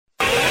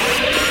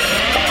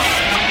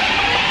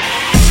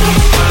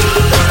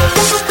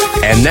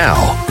And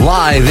now,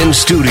 live in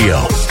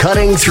studio,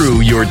 cutting through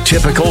your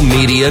typical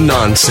media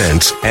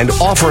nonsense and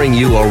offering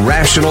you a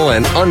rational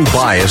and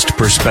unbiased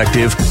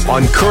perspective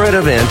on current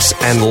events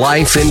and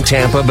life in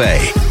Tampa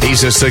Bay.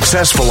 He's a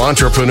successful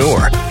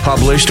entrepreneur,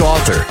 published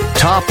author,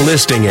 top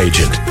listing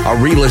agent, a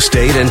real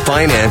estate and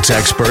finance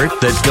expert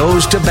that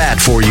goes to bat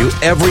for you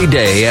every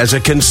day as a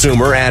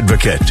consumer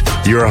advocate.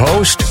 Your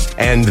host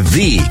and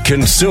the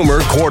consumer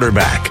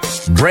quarterback,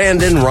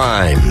 Brandon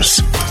Rhymes.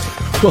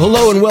 Well,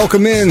 hello and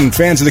welcome in.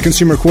 Fans of the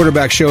Consumer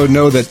Quarterback Show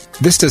know that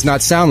this does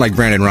not sound like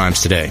Brandon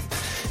Rhymes today.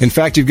 In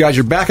fact, you've got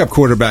your backup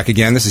quarterback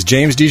again. This is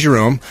James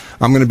DeJerome.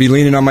 I'm going to be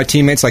leaning on my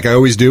teammates like I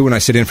always do when I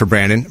sit in for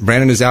Brandon.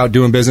 Brandon is out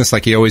doing business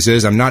like he always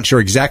is. I'm not sure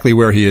exactly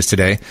where he is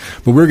today,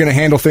 but we're going to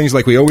handle things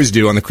like we always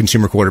do on the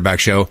Consumer Quarterback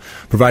Show,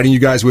 providing you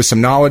guys with some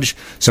knowledge,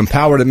 some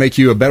power to make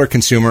you a better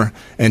consumer.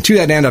 And to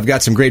that end, I've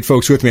got some great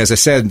folks with me. As I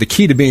said, the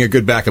key to being a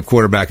good backup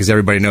quarterback, as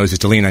everybody knows, is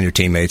to lean on your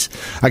teammates.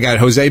 I got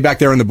Jose back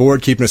there on the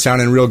board, keeping us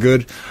sounding real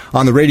good.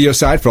 On the radio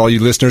side, for all you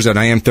listeners at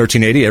IM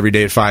 1380, every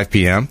day at 5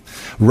 p.m.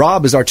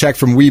 Rob is our tech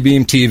from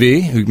WeBeam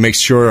TV, who makes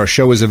sure our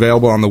show is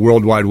available on the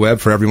World Wide Web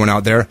for everyone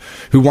out there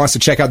who wants to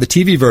check out the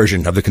TV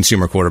version of the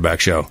Consumer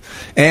Quarterback Show.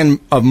 And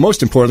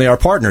most importantly, our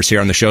partners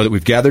here on the show that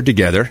we've gathered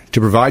together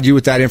to provide you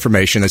with that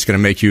information that's going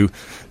to make you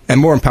a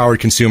more empowered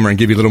consumer and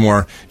give you a little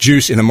more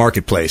juice in the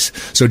marketplace.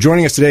 So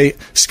joining us today,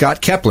 Scott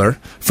Kepler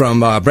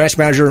from Branch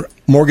Manager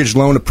Mortgage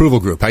Loan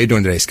Approval Group. How are you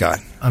doing today, Scott?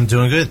 I'm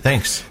doing good,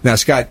 thanks. Now,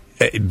 Scott,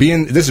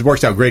 this has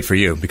worked out great for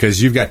you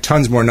because you've got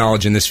tons more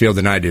knowledge in this field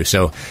than I do.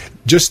 So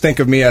just think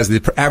of me as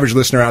the average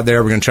listener out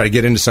there. We're going to try to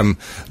get into some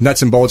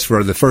nuts and bolts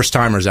for the first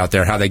timers out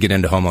there, how they get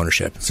into home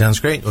ownership. Sounds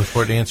great. Look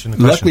forward to answering the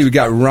questions. Luckily, we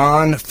got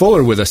Ron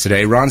Fuller with us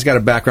today. Ron's got a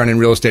background in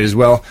real estate as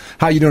well.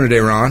 How you doing today,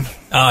 Ron?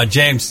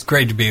 James,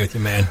 great to be with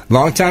you, man.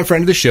 Longtime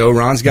friend of the show.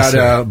 Ron's got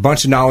a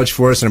bunch of knowledge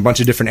for us in a bunch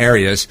of different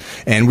areas.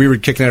 And we were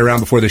kicking it around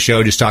before the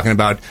show, just talking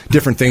about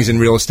different things in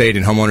real estate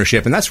and home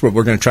ownership. And that's what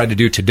we're going to try to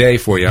do today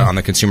for you on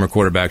the Consumer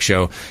Quarterback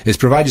Show, is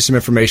provide you some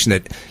information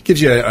that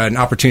gives you an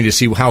opportunity to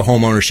see how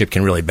home ownership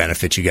can really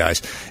benefit you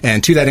guys.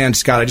 And to that end,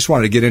 Scott, I just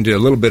wanted to get into a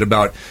little bit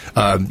about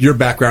your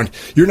background.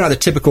 You're not a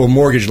typical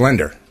mortgage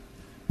lender.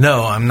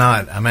 No, I'm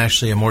not. I'm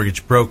actually a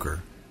mortgage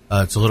broker.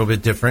 It's a little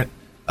bit different,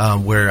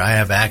 where I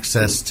have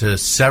access to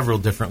several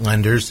different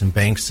lenders and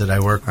banks that I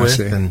work with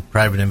and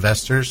private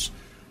investors.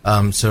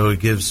 So it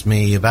gives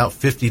me about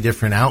 50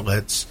 different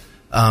outlets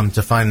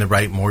to find the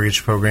right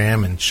mortgage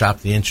program and shop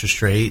the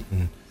interest rate.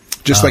 And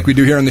just like we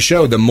do here on the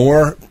show, the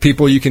more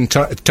people you can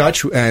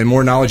touch and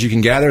more knowledge you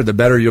can gather, the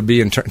better you'll be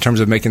in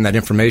terms of making that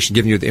information,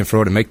 giving you the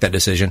info to make that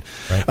decision.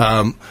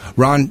 Right.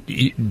 Ron,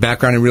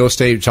 background in real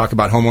estate, you talk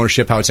about home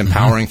ownership, how it's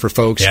empowering for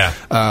folks.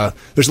 Yeah.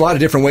 There's a lot of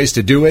different ways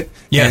to do it.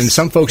 Yes. And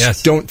some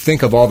folks don't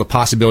think of all the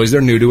possibilities.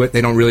 They're new to it.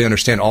 They don't really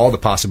understand all the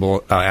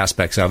possible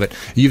aspects of it.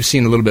 You've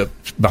seen a little bit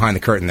behind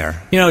the curtain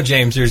there. You know,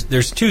 James,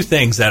 there's two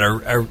things that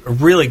are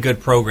really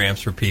good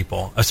programs for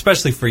people,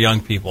 especially for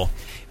young people.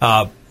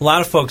 A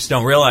lot of folks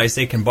don't realize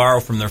they can borrow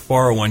from their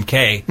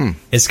 401k.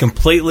 It's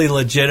completely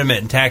legitimate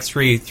and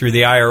tax-free through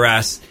the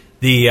IRS.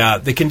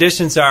 The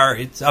conditions are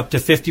it's up to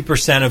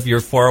 50% of your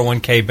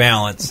 401k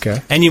balance,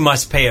 and you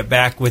must pay it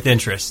back with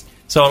interest.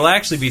 So it'll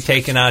actually be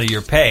taken out of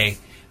your pay,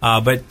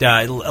 but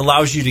it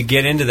allows you to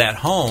get into that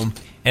home.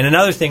 And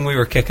another thing we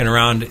were kicking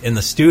around in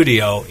the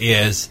studio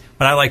is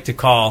what I like to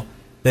call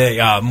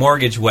the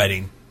mortgage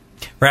wedding.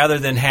 Rather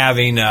than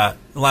having a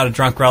lot of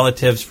drunk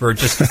relatives for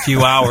just a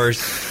few hours,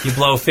 you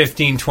blow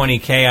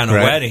 $15-20K on a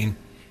wedding,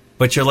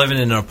 but you're living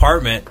in an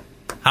apartment.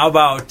 How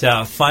about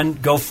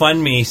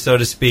GoFundMe, so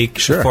to speak,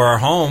 for our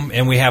home,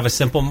 and we have a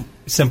simple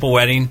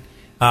wedding.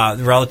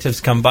 The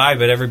relatives come by,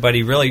 but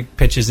everybody really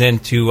pitches in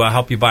to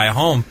help you buy a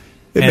home.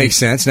 It makes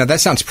sense. Now,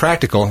 that sounds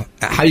practical.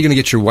 How are you going to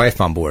get your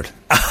wife on board?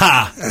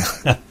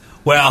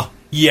 Well,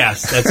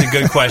 yes, that's a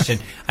good question.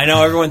 I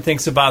know everyone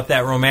thinks about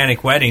that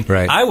romantic wedding.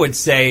 Right. I would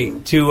say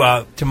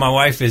to my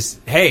wife is,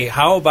 hey,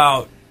 how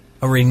about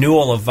a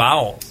renewal of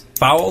vows?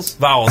 Vowels?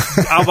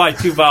 I'll buy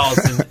 2 vowels.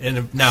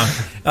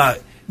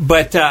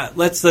 But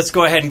let's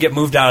go ahead and get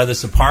moved out of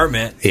this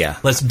apartment. Yeah.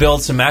 Let's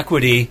build some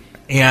equity,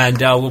 and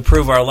we'll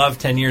prove our love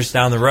 10 years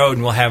down the road,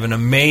 and we'll have an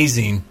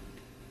amazing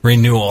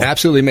renewal.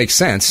 Absolutely makes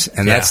sense,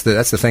 and that's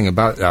the thing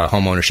about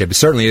home ownership. It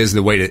certainly is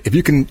the way to if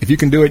you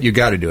can do it, you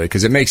got to do it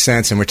because it makes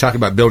sense. And we're talking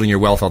about building your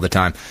wealth all the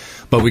time,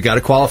 but we got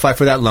to qualify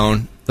for that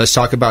loan. Let's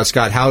talk about,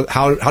 Scott,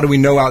 how do we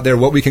know out there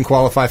what we can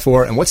qualify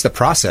for, and what's the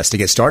process to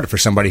get started for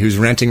somebody who's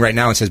renting right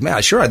now and says,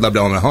 "Man, sure, I'd love to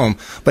own a home,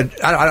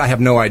 but I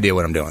have no idea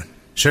what I'm doing."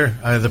 Sure,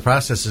 the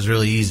process is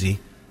really easy.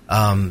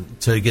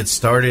 To get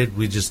started,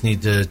 we just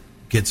need to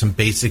get some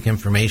basic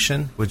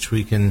information, which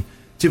we can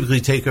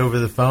typically take over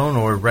the phone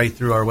or right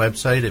through our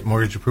website at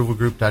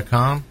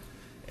mortgageapprovalgroup.com.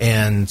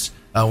 And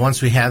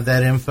once we have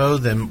that info,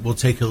 then we'll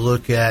take a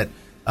look at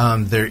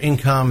their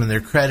income and their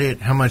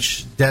credit, how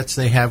much debts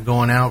they have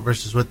going out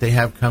versus what they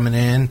have coming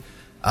in.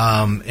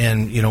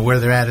 and where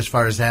they're at as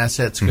far as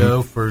assets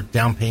go for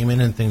down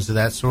payment and things of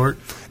that sort.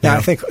 Now,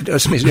 I think,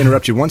 let me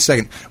interrupt you 1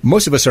 second.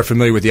 Most of us are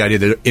familiar with the idea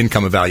that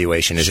income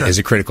evaluation is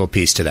a critical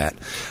piece to that.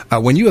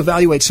 When you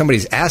evaluate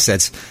somebody's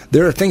assets,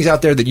 there are things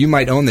out there that you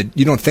might own that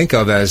you don't think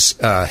of as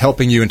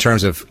helping you in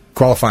terms of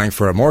qualifying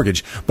for a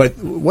mortgage. But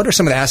what are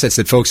some of the assets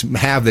that folks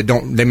have that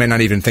they may not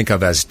even think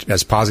of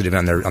as positive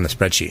on the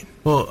spreadsheet?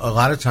 Well, a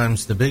lot of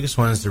times the biggest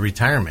one is the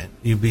retirement.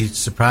 You'd be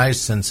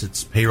surprised, since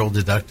it's payroll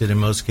deducted in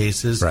most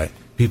cases. Right.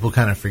 People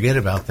kind of forget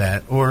about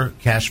that. Or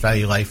cash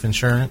value life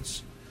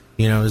insurance,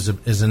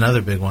 is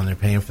another big one. They're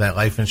paying for that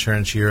life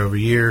insurance year over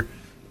year,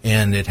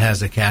 and it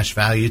has a cash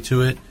value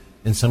to it.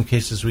 In some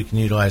cases, we can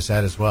utilize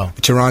that as well.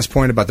 To Ron's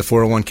point about the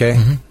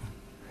 401k,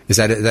 is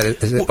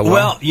that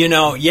well,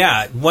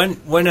 yeah.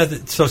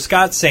 So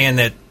Scott's saying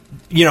that,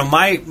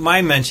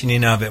 my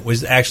mentioning of it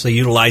was actually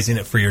utilizing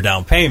it for your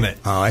down payment.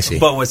 Oh, I see.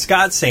 But what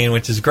Scott's saying,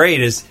 which is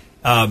great, is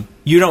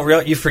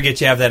you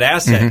forget you have that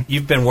asset.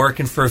 You've been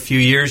working for a few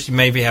years. You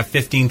maybe have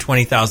 $15,000,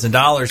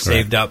 $20,000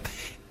 saved up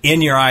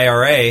in your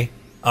IRA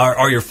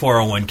or your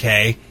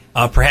 401k.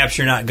 Perhaps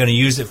you're not going to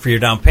use it for your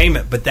down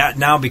payment, but that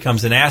now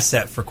becomes an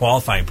asset for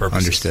qualifying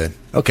purposes. Understood.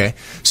 Okay.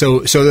 So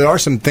there are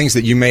some things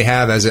that you may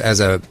have as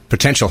a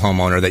potential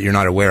homeowner that you're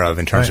not aware of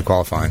in terms of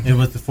qualifying. And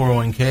with the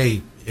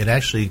 401k, it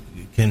actually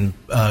can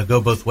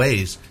go both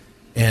ways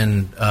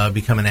and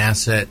become an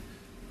asset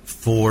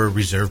for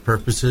reserve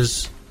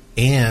purposes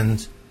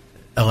and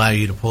allow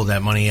you to pull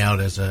that money out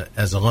as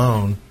a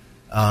loan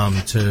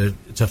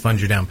to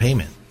fund your down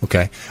payment.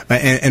 Okay.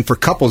 And for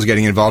couples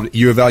getting involved,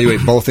 you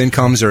evaluate both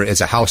incomes, or as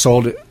a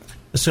household?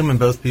 Assuming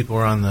both people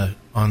are on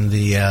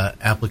the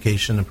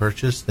application to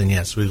purchase, then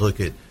yes, we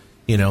look at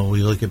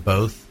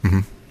both,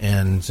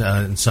 and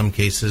in some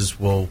cases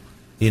we'll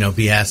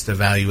be asked to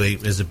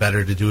evaluate, is it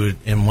better to do it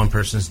in one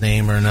person's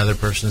name or another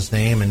person's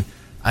name, and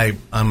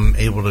I'm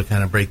able to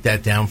kind of break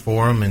that down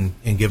for them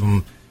and give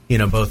them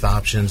both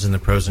options and the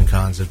pros and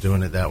cons of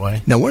doing it that way.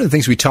 Now, one of the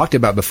things we talked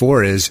about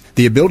before is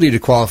the ability to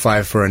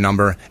qualify for a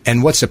number,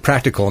 and what's a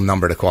practical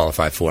number to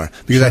qualify for.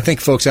 Because I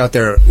think folks out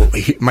there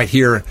might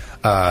hear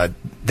that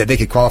they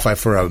could qualify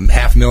for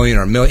 $500,000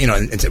 or $1 million,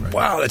 and say,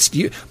 "Wow, that's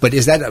you." But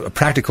is that a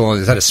practical?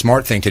 Is that a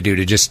smart thing to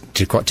do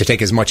to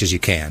take as much as you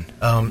can?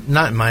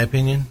 Not in my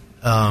opinion.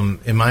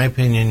 In my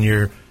opinion,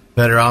 you're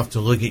better off to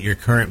look at your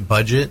current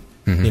budget.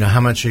 How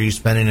much are you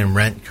spending in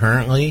rent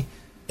currently,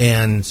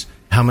 and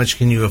how much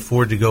can you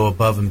afford to go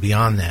above and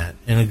beyond that?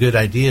 And a good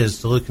idea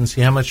is to look and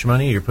see how much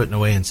money you're putting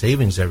away in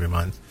savings every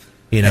month.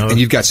 And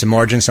you've got some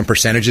margins, some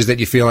percentages that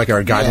you feel like are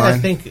a guideline? Yeah, I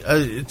think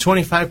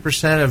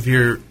 25% of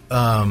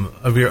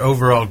your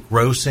overall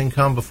gross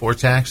income before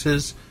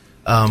taxes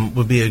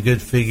would be a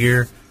good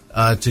figure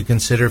to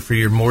consider for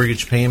your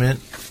mortgage payment.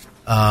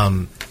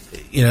 The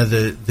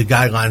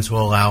guidelines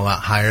will allow a lot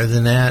higher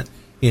than that.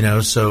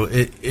 So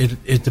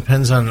it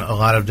depends on a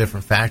lot of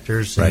different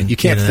factors. Right. You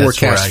can't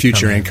forecast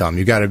future income.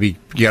 You got to be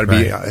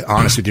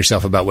honest with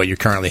yourself about what you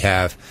currently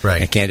have.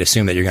 Right. And can't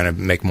assume that you're going to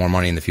make more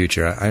money in the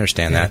future. I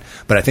understand that,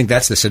 but I think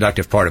that's the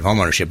seductive part of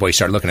homeownership. Boy, you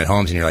start looking at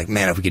homes and you're like,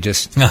 man, if we could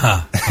just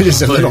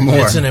just a little more.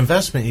 It's an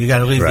investment. You got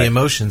to leave the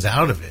emotions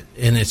out of it,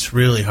 and it's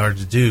really hard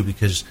to do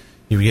because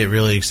you get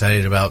really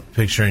excited about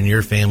picturing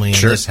your family in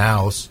this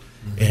house,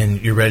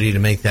 and you're ready to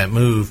make that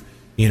move.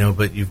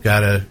 But you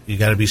got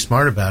to be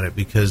smart about it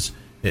because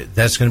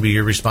that's going to be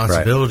your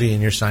responsibility,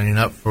 and you're signing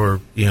up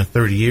for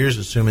 30 years,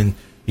 assuming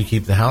you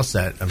keep the house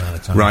that amount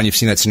of time. Ron, you've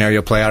seen that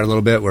scenario play out a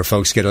little bit, where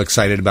folks get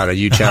excited about a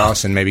huge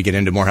house and maybe get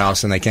into more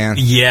house than they can.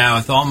 Yeah,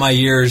 with all my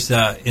years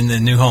in the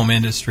new home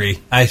industry,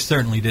 I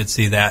certainly did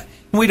see that.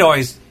 We'd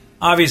always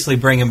obviously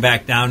bring them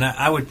back down.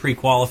 I would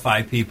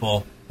pre-qualify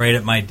people right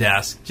at my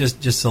desk,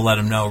 just to let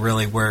them know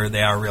really where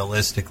they are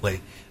realistically.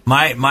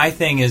 My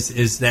thing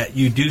is that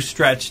you do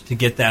stretch to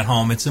get that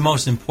home. It's the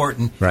most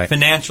important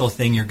financial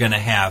thing you're going to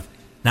have.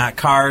 Not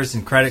cars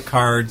and credit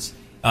cards.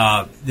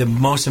 The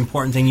most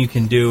important thing you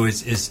can do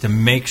is to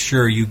make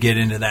sure you get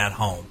into that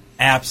home.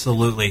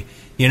 Absolutely.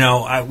 We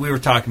were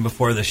talking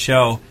before the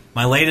show.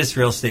 My latest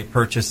real estate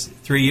purchase,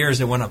 3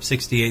 years, it went up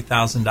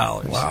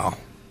 $68,000. Wow.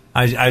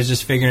 I was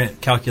just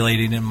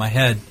calculating in my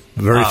head.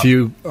 Very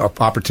few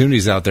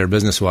opportunities out there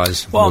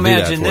business-wise. Well,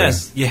 imagine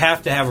this. You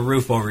have to have a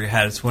roof over your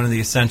head. It's one of the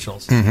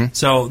essentials.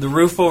 So the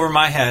roof over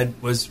my head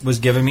was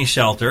giving me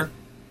shelter.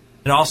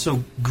 It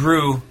also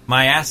grew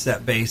my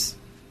asset base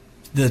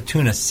to the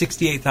tune of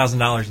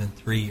 $68,000 in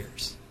 3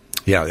 years.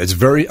 Yeah, it's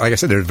like I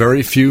said, there are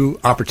very few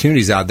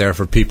opportunities out there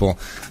for people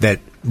that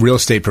real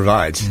estate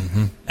provides.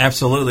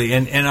 Absolutely.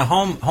 And a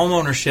home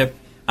ownership,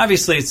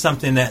 obviously it's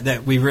something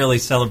that we really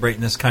celebrate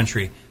in this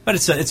country. But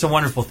it's a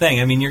wonderful thing.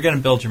 I mean, you're going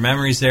to build your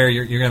memories there.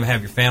 You're going to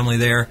have your family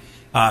there.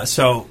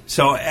 So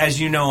as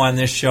you know on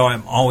this show,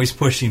 I'm always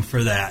pushing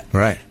for that.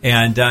 Right.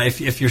 And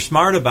if you're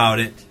smart about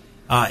it,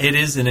 it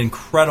is an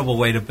incredible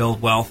way to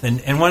build wealth.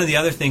 And one of the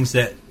other things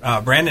that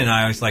Brandon and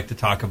I always like to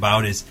talk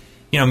about is,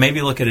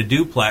 maybe look at a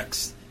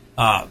duplex.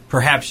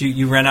 Perhaps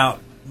you rent out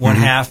one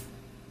half,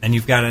 and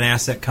you've got an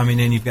asset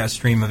coming in. You've got a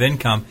stream of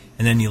income,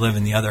 and then you live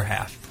in the other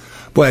half.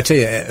 Boy, I tell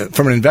you,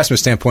 from an investment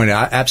standpoint,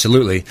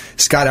 absolutely.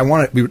 Scott,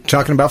 we were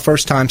talking about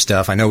first-time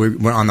stuff. I know we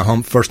went on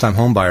the first-time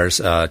home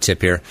buyers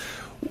tip here.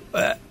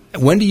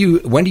 When do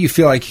you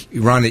feel like,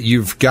 Ron, that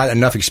you've got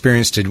enough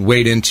experience to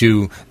wade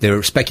into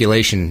the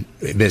speculation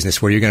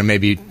business where you're going to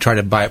maybe try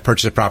to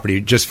purchase a property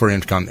just for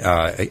income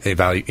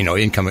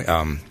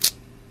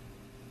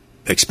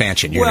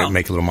expansion? You're going to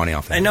make a little money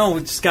off that. I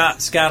know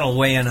Scott will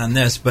weigh in on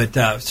this,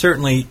 but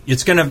certainly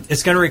it's going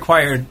to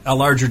require a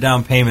larger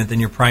down payment than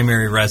your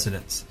primary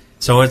residence.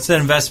 So it's an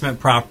investment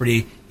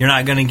property. You're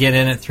not going to get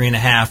in at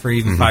 3.5% or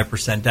even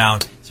 5% down.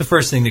 It's the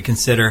first thing to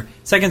consider.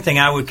 Second thing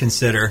I would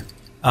consider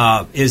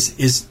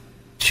is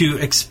to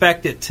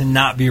expect it to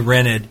not be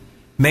rented.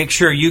 Make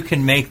sure you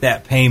can make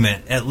that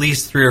payment at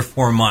least 3 or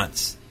 4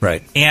 months,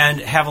 right? And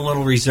have a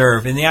little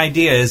reserve. And the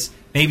idea is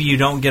maybe you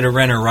don't get a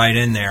renter right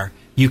in there.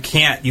 You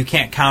can't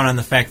count on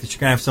the fact that you're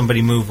going to have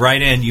somebody move right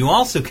in. You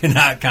also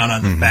cannot count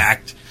on the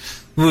fact.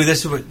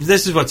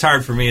 This is what's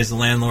hard for me as a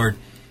landlord.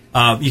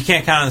 You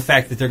can't count on the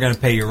fact that they're going to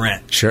pay your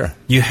rent. Sure.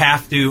 You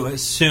have to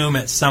assume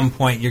at some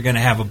point you're going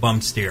to have a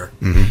bum steer.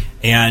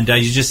 And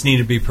you just need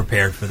to be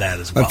prepared for that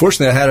as well.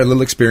 Unfortunately, I had a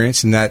little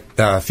experience in that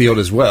field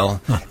as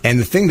well. And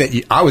the thing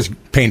that I was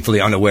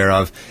painfully unaware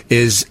of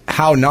is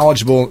how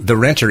knowledgeable the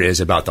renter is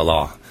about the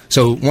law.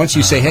 So once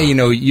you say, hey,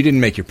 you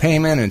didn't make your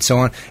payment and so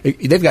on,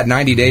 they've got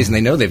 90 days and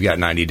they know they've got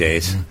 90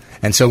 days.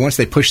 And so once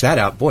they push that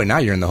out, boy, now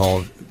you're in the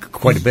hole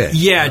quite a bit.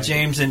 Yeah,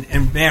 James. And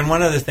man,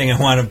 one other thing I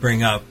want to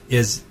bring up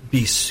is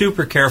be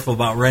super careful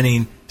about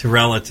renting to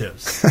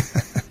relatives.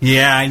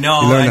 Yeah, I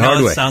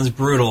know it sounds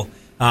brutal.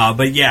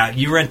 But yeah,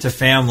 you rent to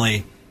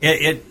family,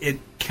 it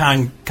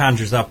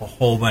conjures up a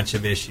whole bunch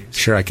of issues.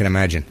 Sure, I can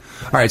imagine.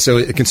 All right,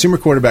 so the Consumer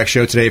Quarterback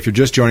Show today, if you're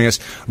just joining us,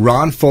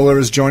 Ron Fuller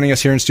is joining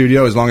us here in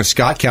studio, as long as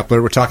Scott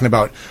Kepler. We're talking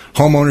about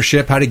home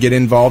ownership, how to get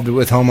involved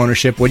with home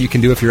ownership, what you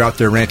can do if you're out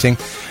there renting.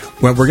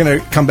 When we're going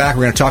to come back,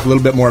 we're going to talk a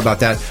little bit more about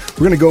that.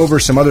 We're going to go over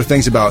some other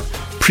things about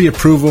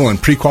pre-approval and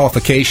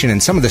pre-qualification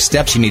and some of the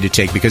steps you need to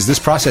take, because this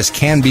process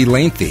can be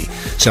lengthy.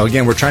 So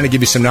again, we're trying to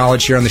give you some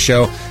knowledge here on the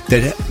show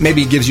that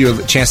maybe gives you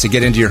a chance to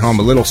get into your home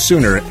a little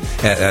sooner.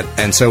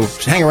 And so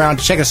hang around,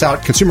 check us out,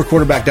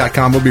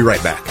 consumerquarterback.com. We'll be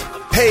right back.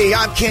 Hey,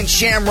 I'm Ken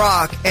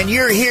Shamrock, and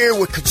you're here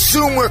with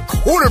Consumer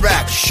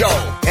Quarterback Show.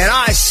 And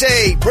I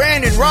say,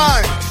 Brandon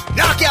Rhymes,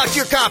 knock out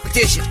your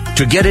competition.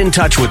 To get in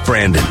touch with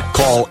Brandon,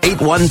 call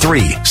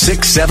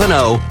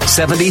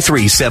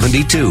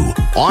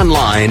 813-670-7372.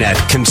 Online at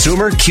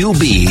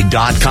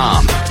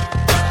consumerqb.com.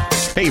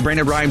 Hey,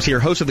 Brandon Rhymes here,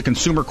 host of the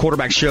Consumer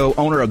Quarterback Show,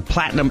 owner of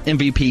Platinum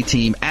MVP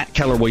team at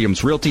Keller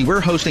Williams Realty.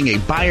 We're hosting a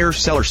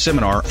buyer-seller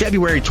seminar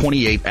February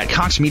 28th at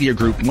Cox Media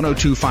Group,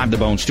 1025 The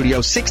Bone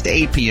Studio, 6 to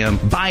 8 p.m.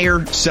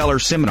 Buyer-seller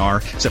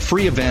seminar. It's a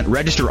free event.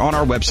 Register on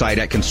our website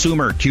at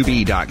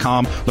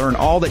consumerqb.com. Learn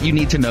all that you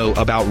need to know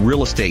about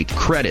real estate,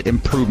 credit,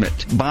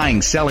 improvement,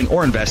 buying, selling,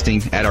 or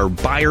investing at our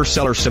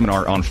buyer-seller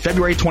seminar on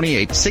February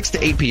 28th, 6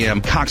 to 8 p.m.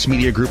 Cox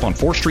Media Group on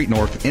 4th Street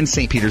North in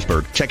St.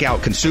 Petersburg. Check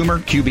out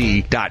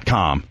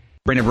consumerqb.com.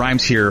 Brandon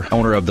Rhymes here,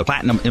 owner of the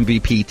Platinum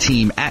MVP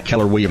team at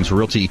Keller Williams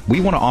Realty.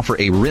 We want to offer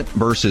a rent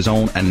versus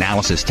own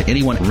analysis to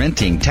anyone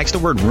renting. Text the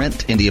word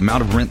rent and the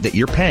amount of rent that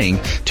you're paying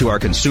to our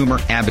consumer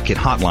advocate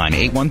hotline,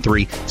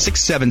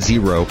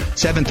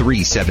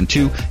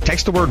 813-670-7372.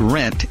 Text the word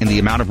rent and the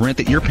amount of rent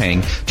that you're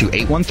paying to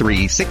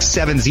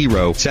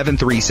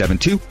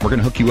 813-670-7372. We're going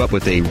to hook you up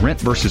with a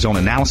rent versus own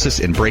analysis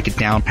and break it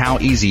down how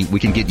easy we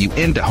can get you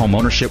into home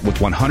ownership with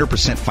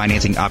 100%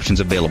 financing options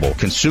available.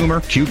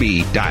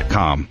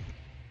 ConsumerQB.com.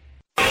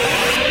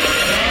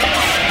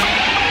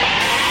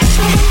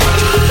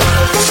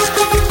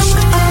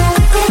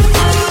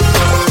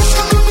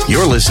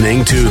 You're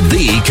listening to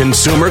The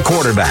Consumer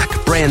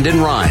Quarterback,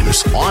 Brandon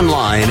Rhymes,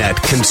 online at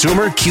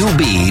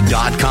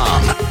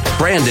consumerqb.com.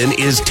 Brandon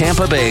is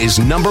Tampa Bay's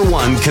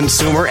 #1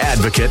 consumer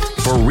advocate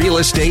for real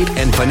estate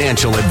and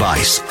financial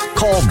advice.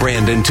 Call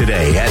Brandon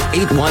today at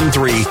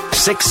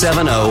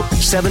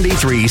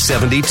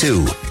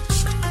 813-670-7372.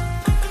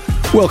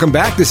 Welcome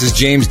back. This is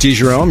James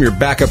DeJerome, your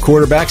backup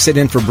quarterback,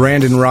 sitting in for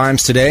Brandon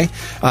Rhymes today.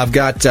 I've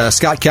got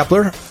Scott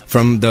Kepler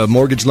from the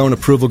Mortgage Loan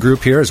Approval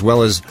Group here, as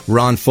well as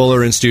Ron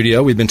Fuller in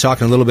studio. We've been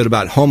talking a little bit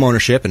about home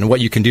ownership and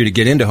what you can do to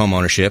get into home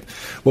ownership.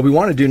 What we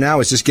want to do now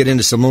is just get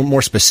into some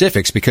more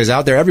specifics, because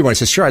out there everyone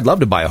says, sure, I'd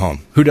love to buy a home.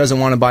 Who doesn't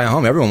want to buy a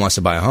home? Everyone wants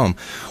to buy a home.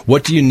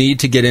 What do you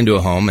need to get into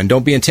a home? And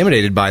don't be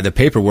intimidated by the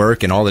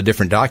paperwork and all the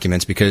different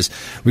documents, because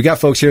we got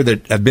folks here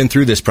that have been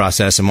through this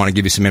process and want to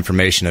give you some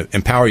information to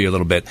empower you a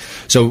little bit.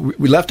 So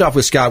we left off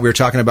with Scott. We were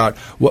talking about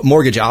what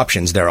mortgage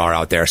options there are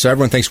out there. So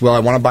everyone thinks, well, I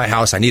want to buy a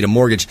house. I need a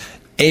mortgage,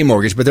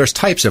 but there's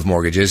types of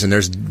mortgages, and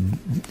there's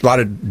a lot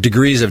of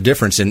degrees of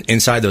difference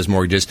inside those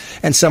mortgages,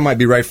 and some might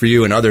be right for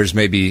you and others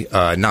maybe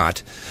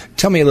not.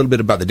 Tell me a little bit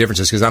about the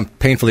differences, because I'm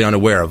painfully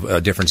unaware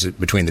of differences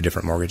between the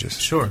different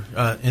mortgages. Sure,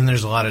 and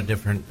there's a lot of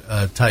different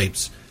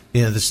types.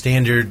 The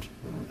standard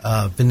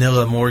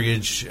vanilla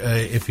mortgage,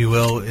 if you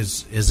will,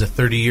 is a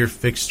 30-year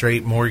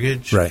fixed-rate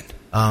mortgage. Right.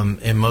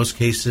 In most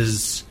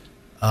cases,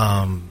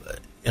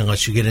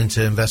 unless you get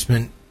into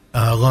investment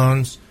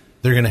loans,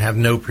 they're going to have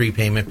no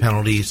prepayment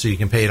penalty, so you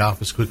can pay it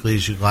off as quickly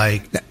as you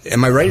like.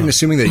 Am I right in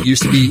assuming that it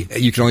used to be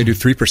you can only do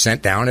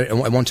 3% down at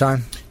one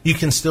time? You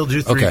can still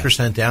do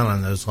 3% down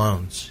on those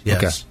loans. Yes.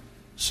 Okay.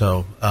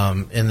 So,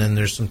 and then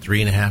there's some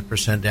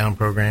 3.5%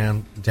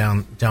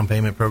 down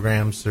payment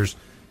programs. There's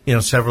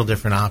several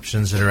different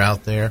options that are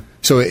out there.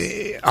 So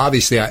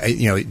obviously,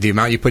 the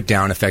amount you put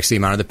down affects the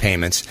amount of the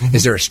payments. Mm-hmm.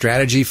 Is there a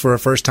strategy for a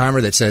first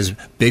timer that says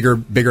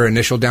bigger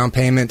initial down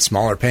payment,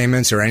 smaller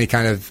payments, or any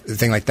kind of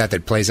thing like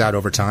that plays out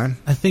over time?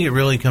 I think it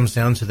really comes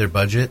down to their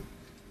budget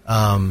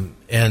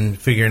and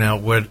figuring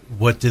out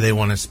what do they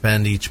want to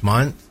spend each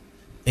month,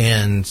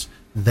 and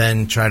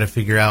then try to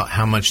figure out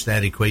how much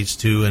that equates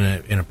to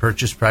in a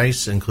purchase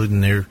price,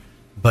 including their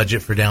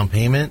budget for down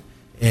payment.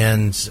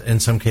 And in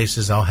some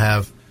cases, I'll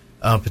have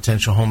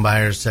potential home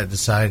buyers that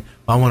decide,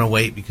 I want to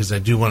wait because I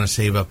do want to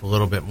save up a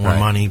little bit more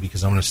money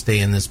because I want to stay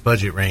in this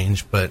budget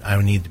range, but I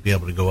need to be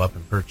able to go up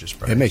in purchase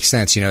price. It makes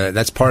sense.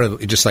 That's part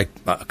of just like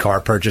a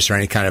car purchase or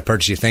any kind of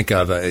purchase you think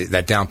of,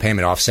 that down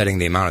payment offsetting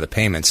the amount of the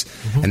payments.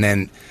 Mm-hmm. And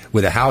then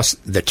with a house,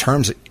 the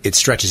terms, it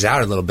stretches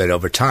out a little bit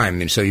over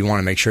time, and so you want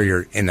to make sure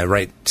you're in the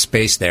right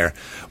space there.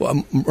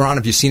 Well, Ron,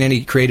 have you seen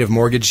any creative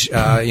mortgage,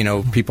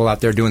 people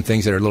out there doing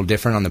things that are a little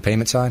different on the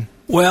payment side?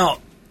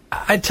 Well,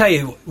 I tell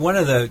you, one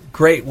of the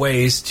great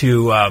ways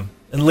to at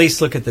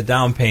least look at the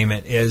down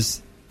payment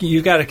is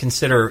you got to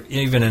consider,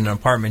 even in an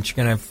apartment, you're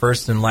going to have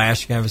first and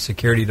last, you're going to have a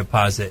security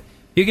deposit.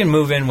 You can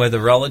move in with a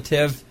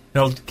relative.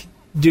 It'll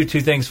do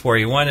two things for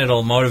you. One,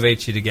 it'll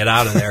motivate you to get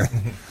out of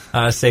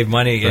there, save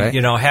money. Right.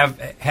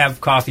 Have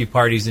coffee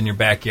parties in your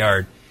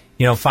backyard.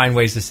 Find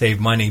ways to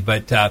save money.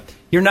 But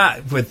you're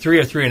not, with 3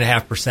 or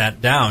 3.5%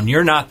 down,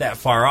 you're not that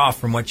far off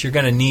from what you're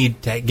going to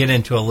need to get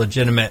into a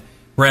legitimate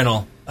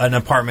rental, an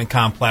apartment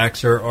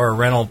complex or a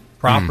rental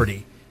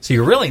property. So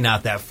you're really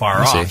not that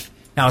far off.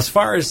 Now, as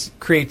far as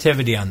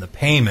creativity on the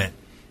payment,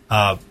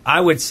 I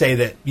would say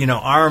that,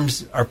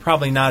 ARMs are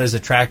probably not as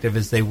attractive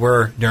as they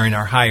were during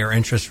our higher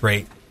interest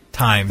rate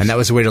times. And that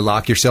was a way to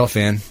lock yourself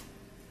in.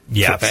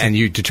 Yeah. And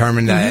you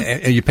determined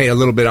that, and you pay a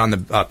little bit on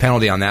the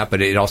penalty on that,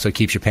 but it also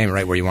keeps your payment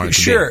right where you want it to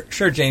be.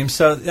 Sure, James.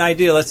 So the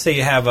idea, let's say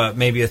you have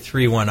maybe a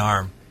 3-1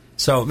 ARM.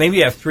 So maybe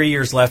you have 3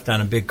 years left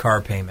on a big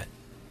car payment.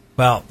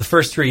 Well, the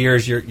first 3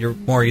 years, your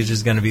mortgage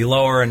is going to be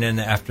lower, and then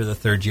after the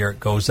third year, it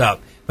goes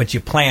up. But you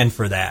plan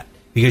for that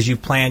because you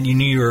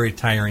knew you were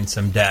retiring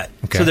some debt.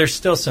 Okay. So there's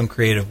still some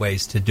creative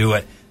ways to do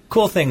it.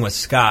 Cool thing with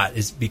Scott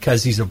is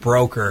because he's a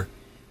broker,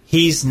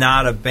 he's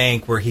not a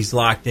bank where he's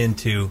locked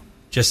into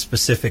just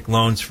specific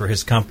loans for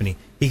his company.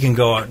 He can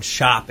go out and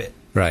shop it.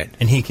 Right.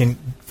 And he can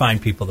find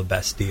people the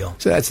best deal.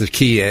 So that's the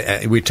key.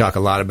 We talk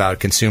a lot about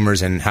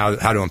consumers and how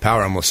to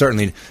empower them. Well,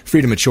 certainly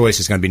freedom of choice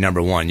is going to be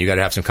number one. You got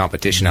to have some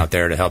competition out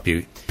there to help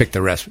you pick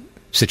the rest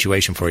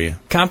situation for you.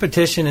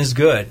 Competition is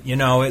good.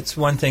 It's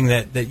one thing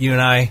that you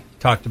and I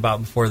talked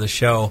about before the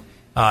show.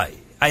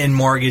 In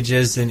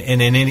mortgages and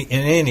in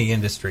any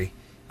industry,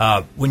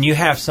 when you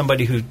have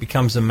somebody who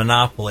becomes a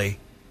monopoly,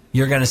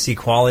 you're going to see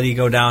quality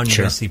go down. You're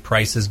going to see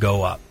prices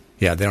go up.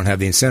 Yeah, they don't have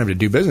the incentive to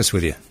do business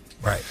with you.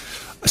 Right.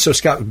 So,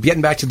 Scott,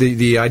 getting back to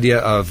the idea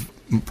of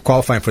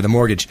qualifying for the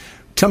mortgage,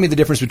 tell me the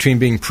difference between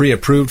being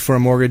pre-approved for a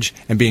mortgage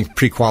and being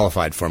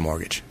pre-qualified for a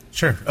mortgage.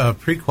 Sure.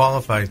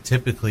 Pre-qualified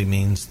typically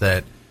means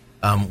that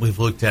we've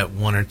looked at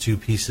one or two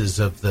pieces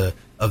of the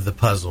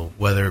puzzle,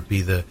 whether it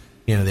be the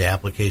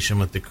application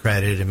with the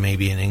credit and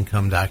maybe an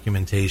income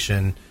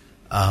documentation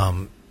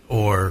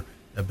or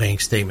a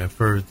bank statement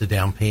for the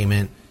down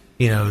payment.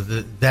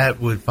 That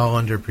would fall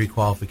under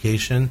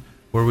pre-qualification,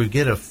 where we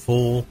get a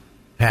full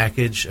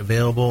package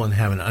available and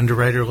have an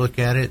underwriter look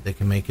at it that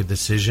can make a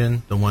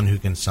decision, the one who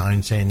can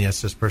sign saying,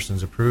 yes, this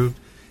person's approved.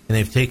 And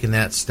they've taken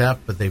that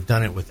step, but they've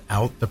done it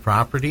without the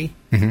property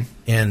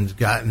and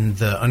gotten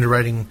the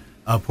underwriting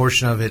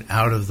portion of it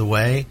out of the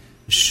way.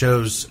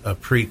 Shows a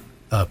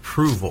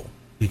pre-approval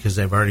because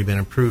they've already been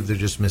approved. They're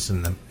just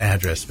missing the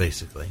address,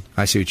 basically.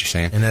 I see what you're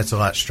saying. And that's a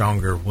lot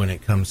stronger when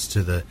it comes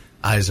to the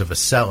eyes of a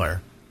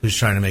seller who's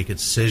trying to make a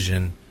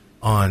decision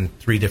on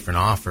 3 different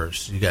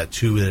offers. You got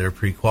 2 that are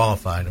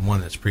pre-qualified and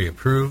 1 that's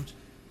pre-approved.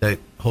 That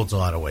holds a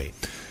lot of weight.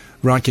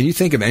 Ron, can you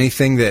think of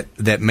anything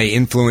that may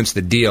influence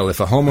the deal?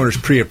 If a homeowner's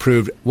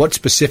pre-approved, what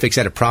specifics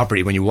at a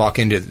property, when you walk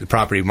into the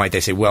property, might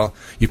they say, well,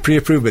 you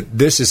pre-approved, but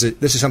this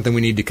is something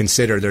we need to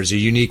consider. There's a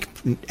unique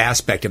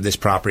aspect of this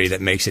property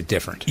that makes it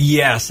different.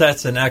 Yes,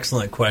 that's an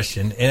excellent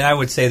question. And I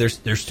would say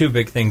there's 2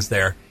 big things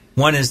there.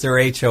 One is their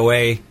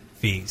HOA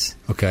fees.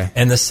 Okay.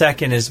 And the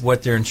second is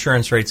what their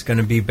insurance rate's going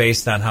to be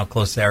based on how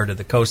close they are to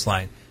the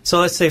coastline.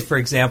 So let's say, for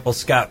example,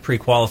 Scott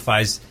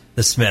pre-qualifies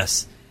the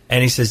Smiths,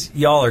 and he says,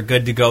 y'all are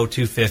good to go,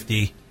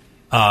 $250.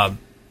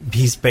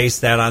 He's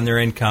based that on their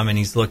income, and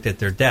he's looked at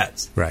their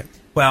debts. Right.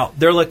 Well,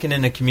 they're looking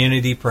in a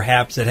community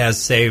perhaps that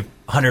has, say,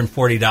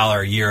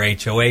 $140 a year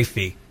HOA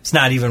fee. It's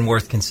not even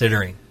worth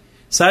considering.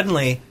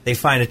 Suddenly, they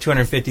find a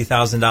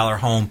 $250,000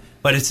 home,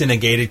 but it's in a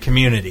gated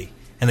community.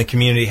 And the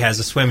community has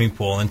a swimming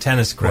pool and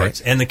tennis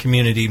courts, and the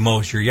community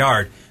mows your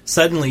yard.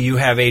 Suddenly, you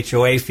have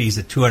HOA fees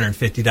at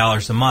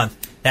 $250 a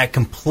month. That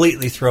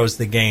completely throws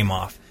the game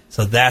off.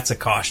 So that's a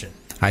caution.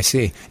 I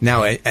see.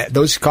 Now,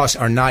 those costs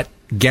are not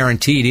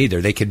guaranteed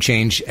either. They could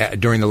change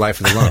during the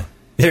life of the loan.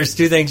 There's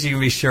two things you can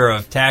be sure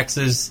of: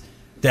 taxes,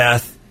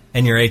 death,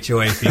 and your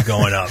HOA fee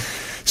going up.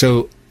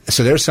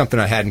 So there's something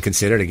I hadn't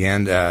considered.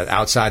 Again,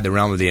 outside the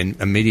realm of the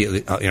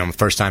immediately,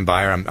 first-time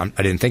buyer.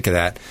 I didn't think of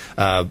that.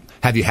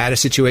 Have you had a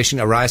situation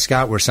arise,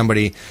 Scott, where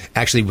somebody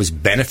actually was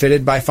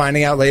benefited by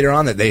finding out later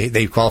on that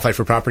they qualified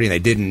for property and they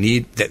didn't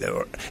need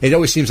that? It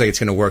always seems like it's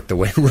going to work the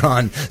way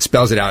Ron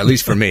spells it out, at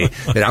least for me,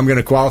 that I'm going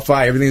to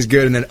qualify, everything's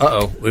good, and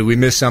then, we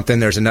missed something.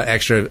 There's an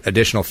extra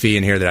additional fee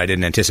in here that I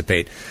didn't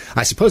anticipate.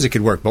 I suppose it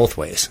could work both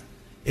ways.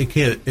 It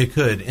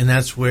could, and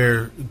that's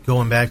where,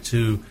 going back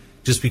to,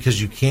 just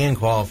because you can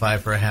qualify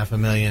for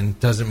 $500,000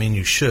 doesn't mean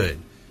you should,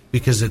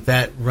 because if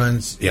that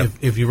runs,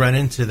 if you run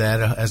into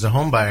that as a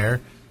home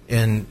buyer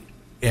and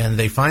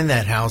they find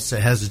that house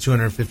that has a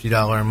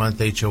 $250 a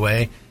month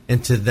HOA,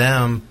 and to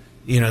them,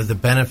 the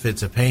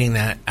benefits of paying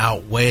that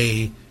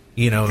outweigh,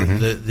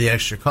 the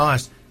extra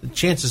cost. The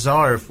chances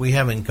are, if we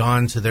haven't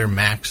gone to their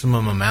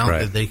maximum amount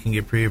that they can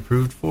get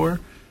pre-approved for,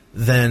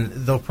 then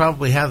they'll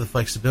probably have the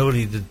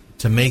flexibility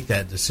to make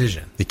that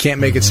decision. You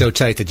can't make it so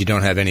tight that you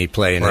don't have any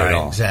play in it at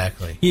all.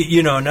 Exactly.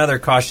 Another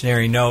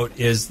cautionary note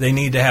is they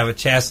need to have a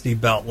chastity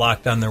belt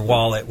locked on their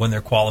wallet when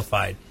they're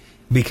qualified,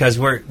 because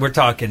we're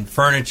talking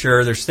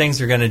furniture. There's things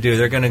they're going to do.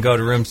 They're going to go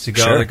to Rooms to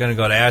Go. Sure. They're going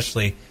to go to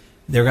Ashley.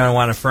 They're going to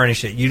want to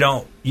furnish it. You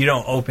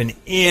don't open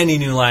any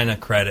new line of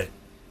credit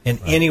in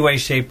any way,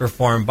 shape, or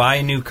form. Buy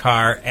a new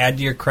car. Add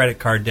to your credit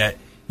card debt.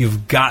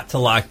 You've got to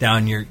lock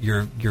down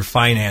your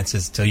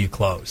finances till you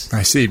close.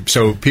 I see.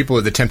 So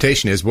the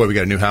temptation is, we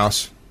got a new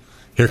house.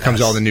 Here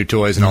comes all the new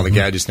toys and all the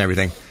gadgets and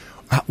everything.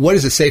 What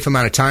is a safe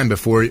amount of time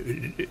before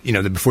you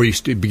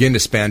begin to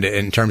spend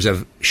in terms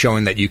of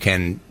showing that you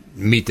can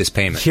meet this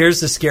payment? Here's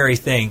the scary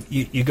thing.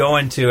 You go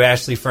into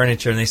Ashley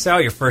Furniture and they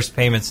say, your first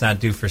payment's not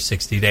due for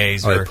 60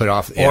 days. Or put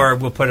off. Yeah. Or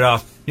we'll put it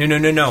off.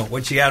 No.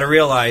 What you got to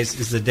realize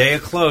is the day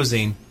of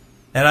closing,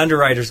 that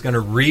underwriter's going to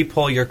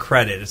re-pull your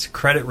credit. It's a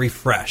credit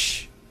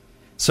refresh.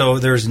 So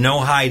there's no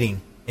hiding,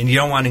 and you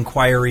don't want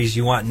inquiries.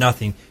 You want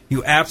nothing.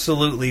 You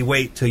absolutely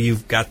wait till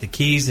you've got the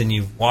keys and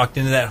you've walked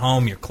into that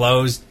home, you're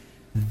closed.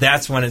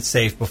 That's when it's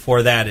safe.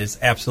 Before that is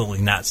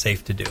absolutely not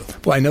safe to do.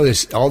 Well, I know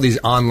there's all these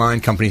online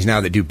companies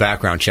now that do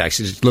background checks.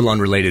 It's a little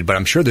unrelated, but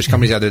I'm sure there's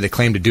companies out there that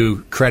claim to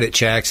do credit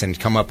checks and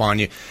come up on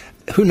you.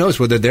 Who knows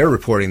whether they're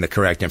reporting the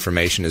correct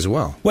information as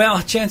well?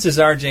 Well, chances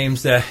are,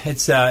 James,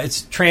 it's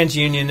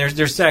TransUnion.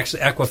 There's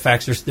actually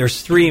Equifax.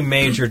 There's three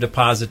major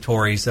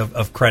depositories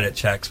of credit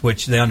checks,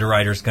 which the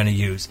underwriter is going to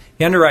use.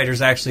 The underwriter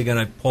is actually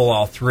going to pull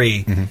all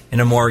three in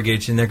a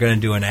mortgage, and they're going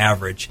to do an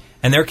average.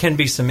 And there can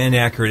be some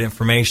inaccurate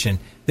information.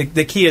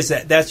 The key is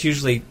that that's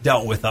usually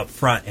dealt with up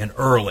front and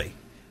early.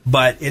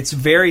 But it's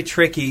very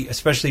tricky,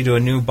 especially to a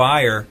new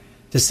buyer,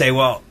 to say,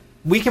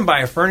 we can buy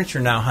our furniture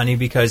now, honey,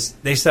 because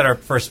they said our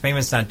first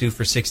payment's not due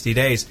for 60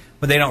 days.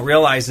 What they don't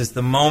realize is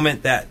the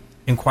moment that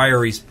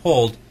inquiry's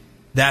pulled,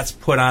 that's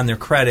put on their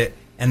credit,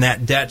 and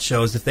that debt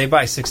shows. If they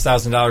buy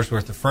 $6,000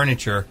 worth of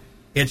furniture,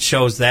 it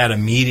shows that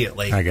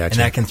immediately, I gotcha.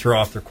 And that can throw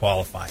off their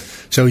qualifying.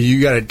 So you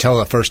got to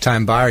tell a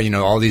first-time buyer,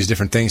 all these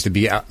different things to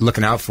be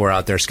looking out for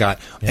out there, Scott.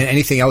 Yeah.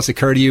 Anything else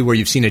occur to you where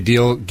you've seen a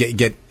deal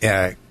get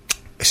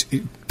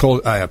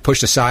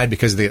pushed aside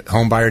because the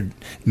home buyer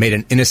made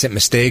an innocent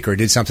mistake or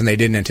did something they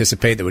didn't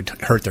anticipate that would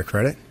hurt their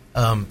credit?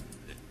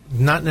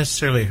 Not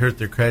necessarily hurt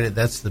their credit.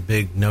 That's the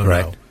big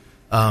no-no.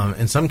 Right.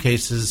 In some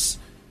cases,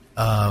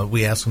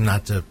 we ask them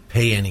not to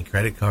pay any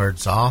credit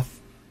cards off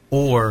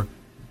or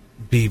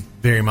be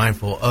very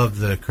mindful of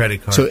the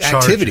credit card charges.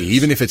 Activity,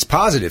 even if it's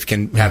positive,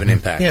 can have an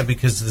impact. Yeah,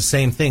 because the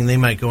same thing, they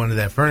might go into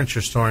that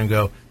furniture store and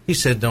go, he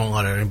said don't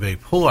let anybody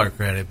pull our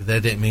credit, but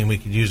that didn't mean we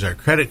could use our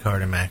credit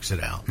card and max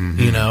it out,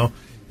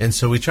 And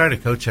so we try to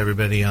coach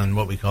everybody on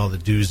what we call the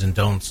do's and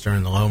don'ts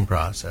during the loan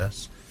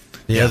process.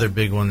 The other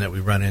big one that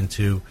we run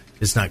into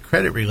is not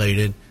credit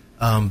related,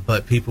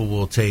 but people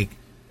will take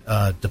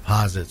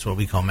deposits, what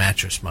we call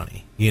mattress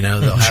money.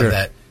 They'll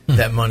have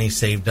that money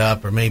saved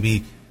up, or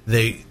maybe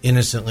they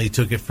innocently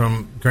took it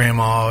from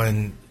grandma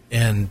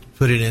and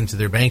put it into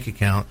their bank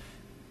account,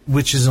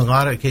 which is in a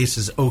lot of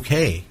cases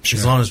okay,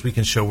 as long as we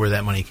can show where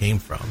that money came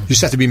from. You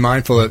just have to be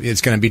mindful of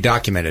it's going to be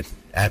documented.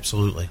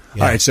 Absolutely.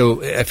 Yeah. All right,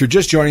 so if you're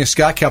just joining us,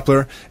 Scott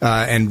Kepler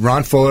and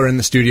Ron Fuller in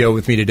the studio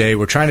with me today.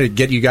 We're trying to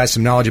get you guys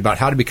some knowledge about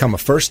how to become a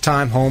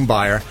first-time home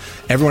buyer.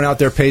 Everyone out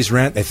there pays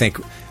rent. They think,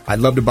 I'd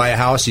love to buy a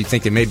house. You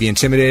think it may be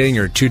intimidating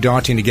or too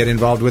daunting to get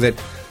involved with it.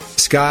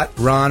 Scott,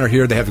 Ron are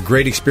here. They have a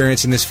great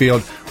experience in this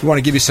field. We want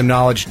to give you some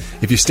knowledge.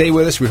 If you stay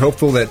with us, we're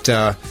hopeful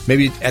that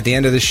maybe at the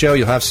end of the show,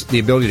 you'll have the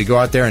ability to go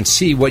out there and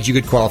see what you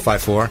could qualify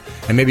for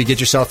and maybe get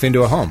yourself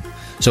into a home.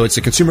 So it's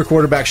the Consumer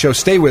Quarterback Show.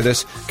 Stay with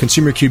us,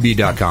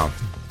 ConsumerQB.com.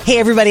 Hey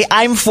everybody,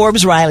 I'm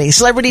Forbes Riley,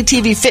 celebrity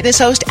TV fitness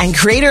host and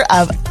creator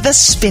of The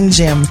Spin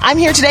Gym. I'm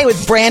here today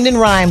with Brandon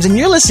Rhymes, and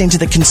you're listening to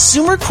the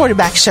Consumer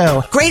Quarterback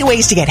Show. Great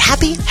ways to get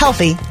happy,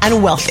 healthy,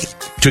 and wealthy.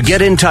 To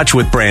get in touch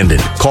with Brandon,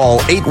 call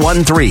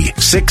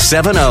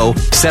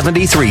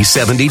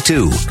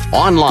 813-670-7372.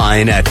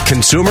 Online at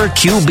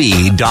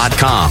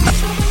ConsumerQB.com.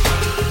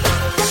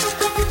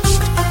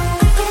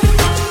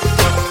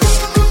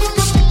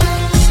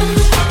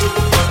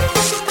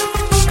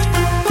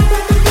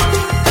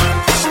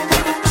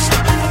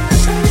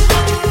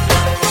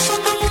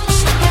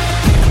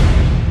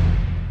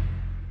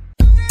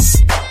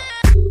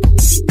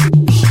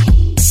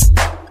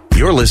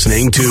 You're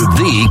listening to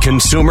the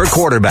consumer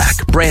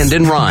quarterback,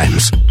 Brandon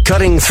Rhymes,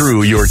 cutting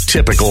through your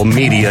typical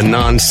media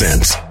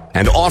nonsense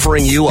and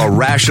offering you a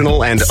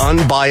rational and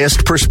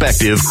unbiased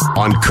perspective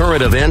on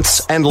current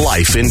events and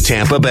life in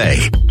Tampa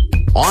Bay.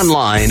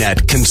 Online at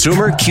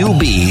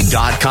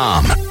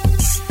consumerqb.com.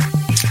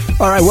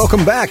 All right,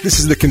 welcome back. This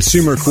is the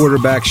Consumer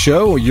Quarterback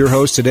Show. Your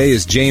host today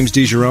is James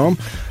DeJerome.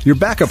 Your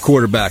backup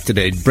quarterback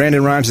today,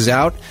 Brandon Rhymes, is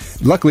out.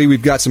 Luckily,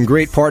 we've got some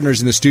great partners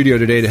in the studio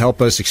today to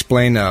help us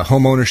explain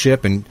home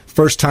ownership and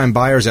first-time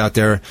buyers out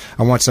there.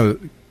 I want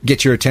to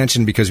get your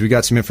attention because we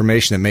got some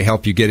information that may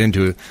help you get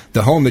into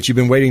the home that you've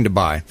been waiting to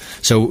buy.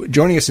 So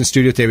joining us in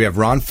studio today, we have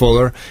Ron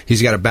Fuller.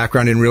 He's got a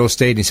background in real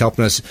estate, and he's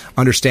helping us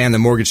understand the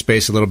mortgage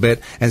space a little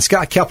bit. And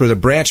Scott Kepler, the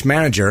branch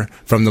manager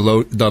from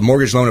the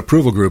Mortgage Loan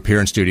Approval Group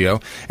here in studio.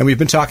 And we've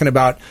been talking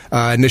about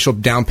initial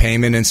down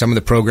payment and some of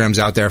the programs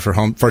out there for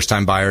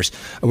first-time buyers.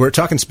 We're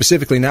talking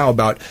specifically now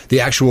about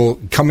the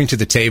actual coming to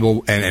the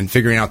table and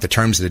figuring out the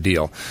terms of the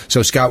deal.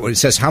 So, Scott, when it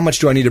says, how much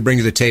do I need to bring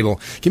to the table,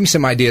 give me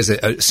some ideas,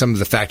 some of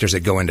the factors that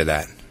go into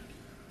that.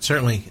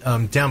 Certainly.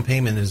 Down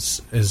payment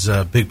is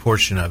a big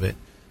portion of it.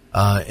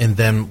 And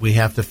then we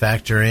have to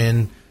factor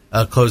in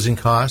closing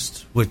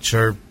costs, which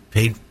are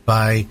paid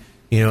by,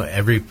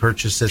 every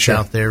purchase that's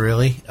out there,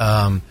 really,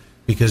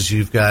 because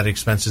you've got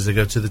expenses that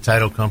go to the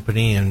title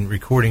company and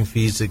recording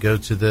fees that go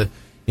to the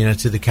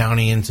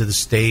county and to the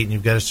state, and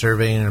you've got a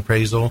survey and an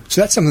appraisal. So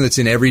that's something that's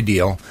in every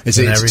deal.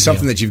 It's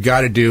something that you've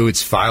got to do.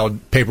 It's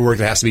filed, paperwork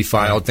that has to be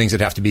filed, things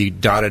that have to be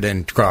dotted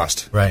and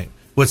crossed. Right.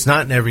 What's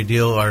not in every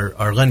deal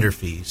are lender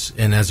fees.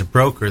 And as a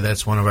broker,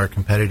 that's one of our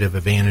competitive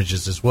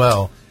advantages as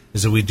well,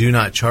 is that we do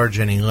not charge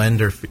any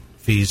lender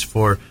fees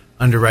for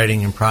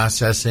underwriting and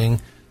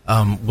processing,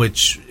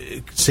 which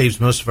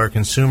saves most of our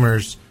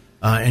consumers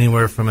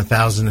anywhere from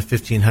 $1,000 to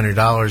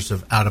 $1,500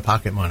 of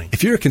out-of-pocket money.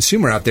 If you're a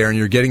consumer out there and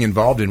you're getting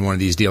involved in one of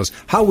these deals,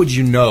 how would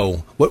you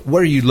know? What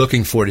are you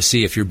looking for to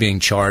see if you're being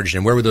charged,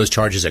 and where would those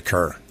charges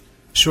occur?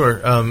 Sure.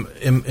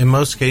 In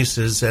most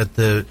cases, at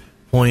the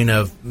point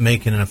of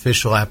making an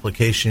official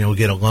application, you'll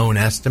get a loan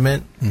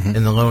estimate, and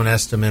the loan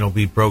estimate will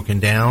be broken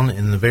down.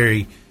 In the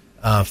very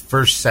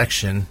first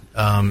section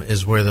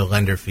is where the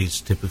lender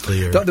fees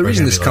typically are. The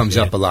reason this comes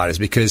up a lot is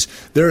because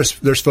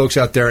there's folks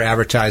out there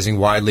advertising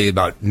widely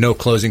about no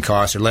closing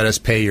costs or let us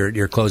pay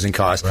your closing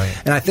costs. Right.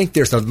 And I think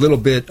there's a little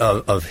bit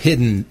of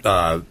hidden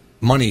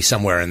money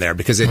somewhere in there,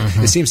 because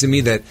it seems to me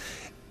that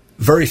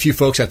very few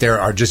folks out there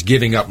are just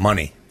giving up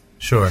money.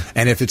 Sure.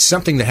 And if it's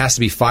something that has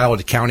to be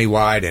filed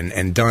countywide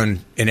and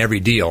done in every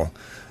deal,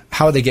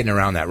 how are they getting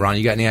around that? Ron,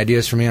 you got any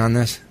ideas for me on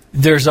this?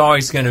 There's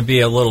always going to be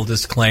a little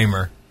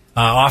disclaimer.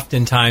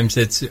 Oftentimes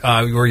it's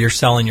where you're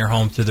selling your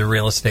home to the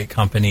real estate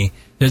company.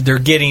 They're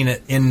getting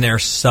it in there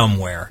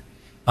somewhere.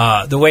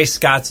 The way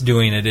Scott's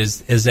doing it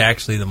is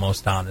actually the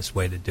most honest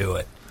way to do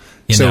it.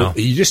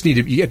 You just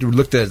you have to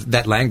look at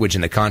that language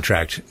in the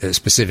contract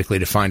specifically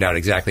to find out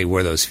exactly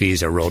where those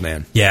fees are rolled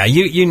in. Yeah,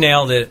 you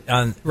nailed it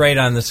right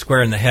on the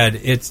square in the head.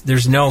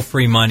 There's no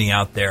free money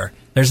out there.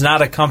 There's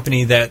not a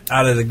company that,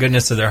 out of the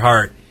goodness of their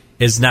heart,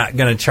 is not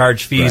going to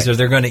charge fees, or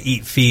they're going to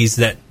eat fees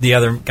that the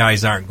other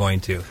guys aren't going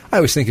to. I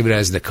always think of it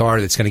as the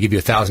car that's going to give you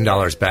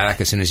 $1,000 back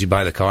as soon as you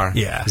buy the car.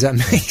 Yeah. Does that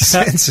make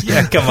sense?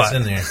 Yeah, come on. It's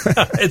in there.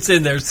 It's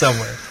in there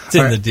somewhere. It's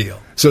in the deal.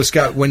 So,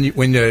 Scott, when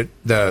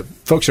the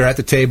folks are at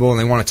the table and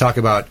they want to talk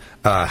about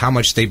how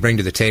much they bring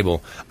to the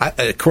table,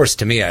 of course,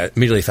 to me, I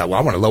immediately thought, well,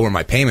 I want to lower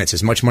my payments.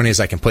 As much money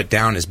as I can put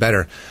down is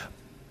better.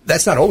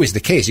 That's not always the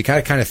case. You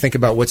kind of think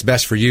about what's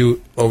best for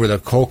you over the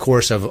whole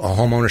course of a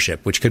home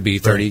ownership, which could be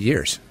 30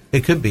 years.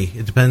 It could be.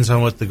 It depends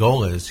on what the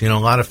goal is. A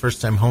lot of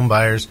first-time home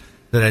buyers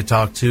that I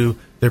talk to,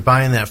 they're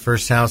buying that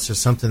first house as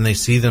something they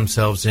see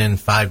themselves in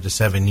 5 to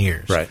 7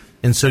 years. Right.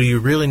 And so you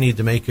really need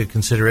to make a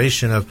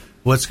consideration of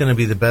what's going to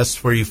be the best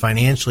for you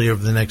financially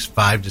over the next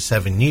 5 to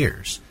 7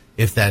 years,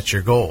 if that's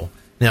your goal.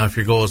 Now, if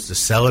your goal is to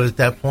sell it at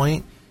that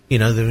point,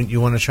 then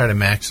you want to try to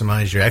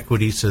maximize your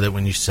equity so that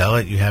when you sell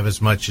it, you have as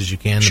much as you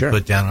can to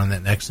put down on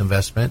that next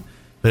investment.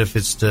 But if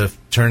it's to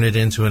turn it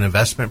into an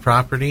investment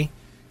property,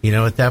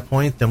 at that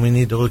point, then we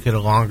need to look at a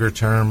longer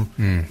term,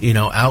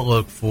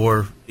 outlook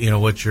for,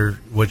 what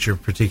your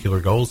particular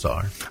goals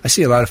are. I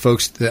see a lot of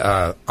folks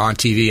on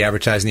TV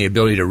advertising the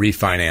ability to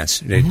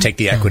refinance, take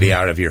the equity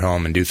out of your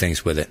home and do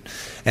things with it.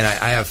 And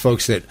I have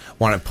folks that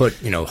want to put,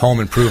 home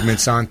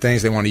improvements on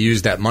things. They want to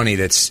use that money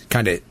that's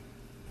kind of,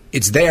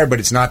 it's there, but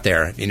it's not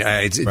there.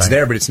 It's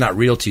there, but it's not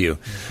real to you.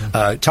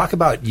 Talk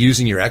about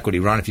using your equity.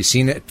 Ron, have you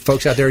seen it?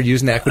 Folks out there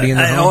using the equity in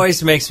their home? It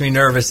always makes me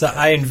nervous.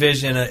 I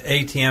envision an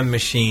ATM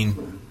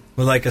machine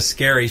with like a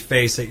scary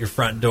face at your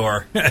front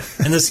door.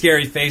 And the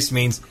scary face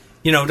means,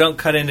 don't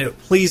cut into it.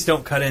 Please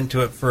don't cut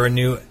into it for a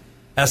new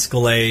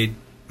Escalade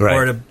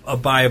or to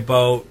buy a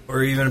boat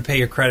or even to pay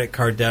your credit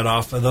card debt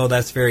off, although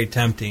that's very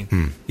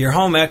tempting. Your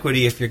home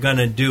equity, if you're going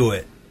to do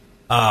it,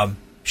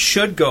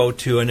 should go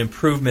to an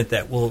improvement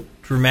that will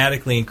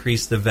dramatically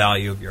increase the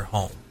value of your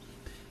home.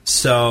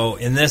 So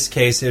in this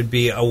case, it would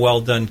be a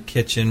well-done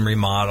kitchen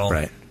remodel,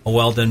 a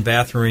well-done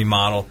bathroom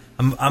remodel.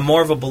 I'm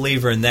more of a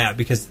believer in that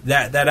because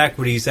that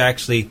equity is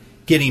actually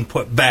getting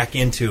put back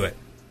into it.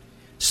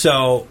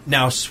 So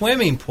now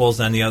swimming pools,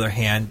 on the other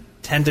hand,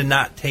 tend to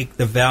not take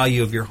the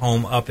value of your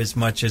home up as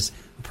much as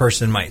a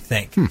person might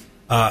think.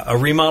 A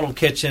remodeled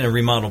kitchen, a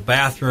remodeled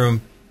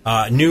bathroom,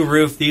 new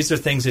roof, these are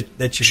things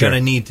that you're going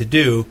to need to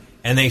do,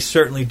 and they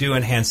certainly do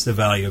enhance the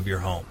value of your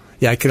home.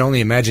 Yeah, I can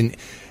only imagine.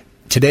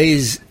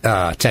 Today's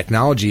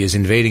technology is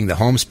invading the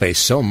home space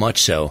so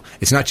much so.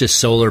 It's not just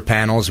solar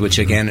panels, which,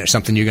 again, are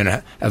something you're going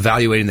to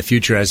evaluate in the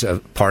future as a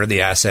part of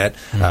the asset.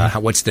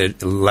 What's the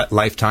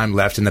lifetime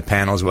left in the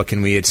panels? What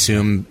can we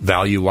assume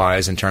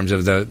value-wise in terms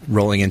of the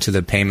rolling into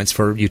the payments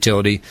for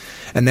utility?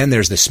 And then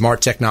there's the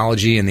smart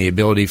technology and the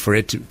ability for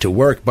it to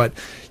work, but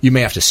you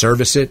may have to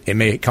service it. It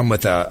may come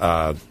with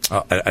an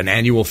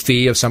annual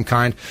fee of some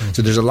kind.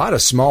 So there's a lot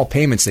of small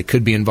payments that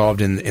could be involved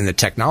in the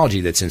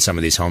technology that's in some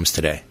of these homes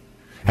today.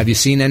 Have you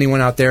seen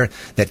anyone out there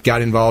that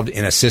got involved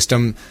in a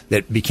system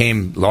that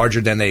became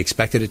larger than they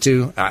expected it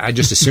to? I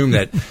just assume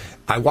that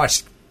I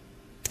watched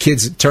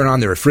kids turn on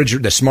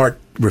the smart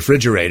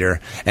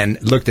refrigerator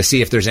and look to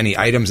see if there's any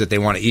items that they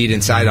want to eat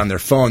inside on their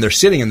phone. They're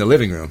sitting in the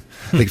living room.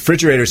 The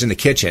refrigerator's in the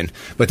kitchen,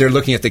 but they're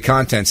looking at the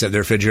contents of the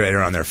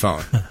refrigerator on their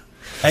phone.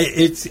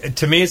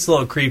 To me, it's a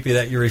little creepy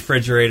that your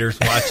refrigerator's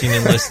watching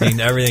and listening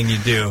to everything you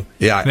do.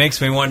 Yeah. It makes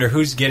me wonder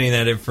who's getting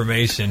that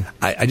information.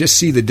 I just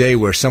see the day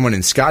where someone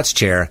in Scott's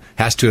chair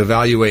has to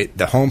evaluate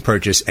the home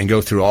purchase and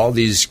go through all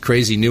these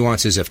crazy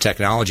nuances of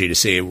technology to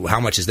see how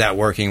much is that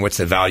working, what's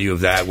the value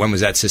of that, when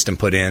was that system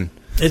put in.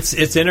 It's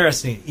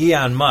interesting.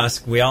 Elon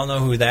Musk, we all know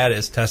who that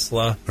is,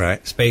 Tesla,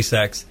 right.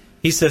 SpaceX.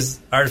 He says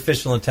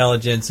artificial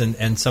intelligence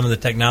and some of the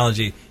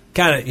technology,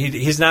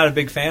 he's not a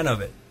big fan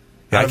of it.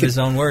 Out of his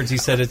own words, he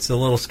said it's a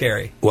little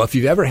scary. Well, if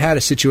you've ever had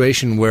a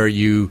situation where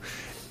you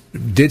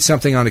did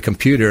something on a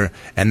computer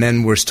and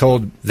then was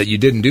told that you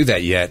didn't do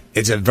that yet,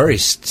 it's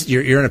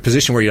you're in a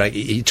position where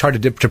it's hard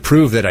to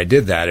prove that I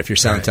did that if you're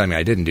telling me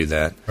I didn't do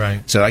that.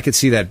 Right. So I could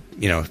see that,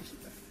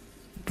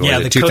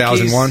 the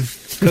 2001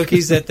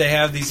 cookies that they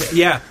have these.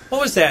 Yeah.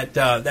 What was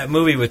that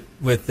movie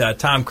with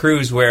Tom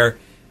Cruise where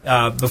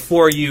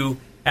before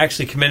you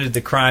actually committed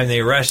the crime,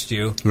 they arrest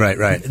you?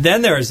 Right.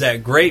 Then there was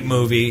that great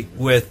movie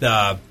with.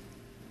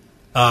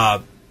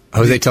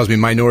 Jose tells me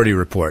Minority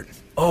Report.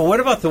 Oh, what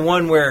about the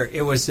one where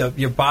it was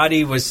your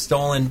body was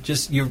stolen?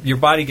 Just your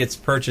body gets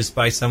purchased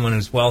by someone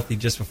who's wealthy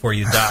just before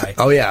you die.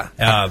 Oh yeah,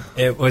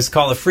 it was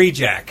called a Free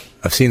Jack.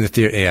 I've seen the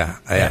theory.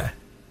 Yeah.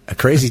 A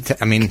crazy.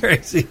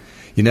 Crazy.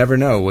 You never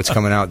know what's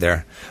coming out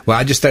there. Well,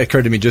 that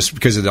occurred to me just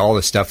because of all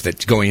the stuff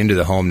that's going into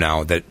the home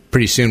now, that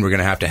pretty soon we're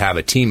going to have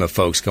a team of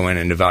folks go in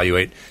and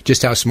evaluate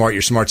just how smart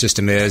your smart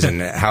system is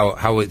and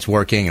how it's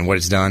working and what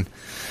it's done.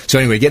 So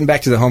anyway, getting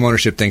back to the home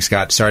ownership thing,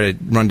 Scott, sorry to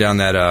run down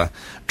that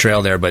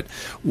trail there, but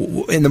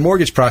in the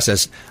mortgage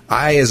process,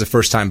 I, as a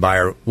first-time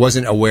buyer,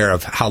 wasn't aware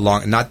of how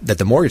long, not that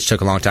the mortgage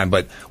took a long time,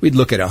 but we'd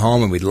look at a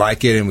home and we'd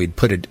like it and we'd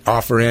put an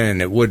offer in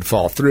and it would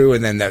fall through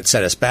and then that would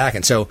set us back.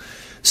 And so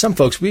some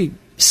folks,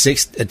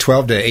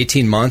 12 to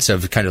 18 months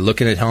of kind of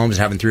looking at homes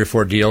and having 3 or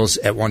 4 deals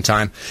at one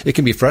time. It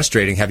can be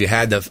frustrating. Have you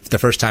had the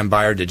first-time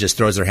buyer that just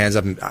throws their hands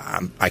up and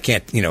I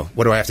can't,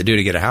 what do I have to do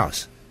to get a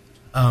house?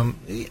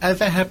 That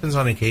happens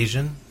on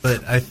occasion,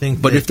 but I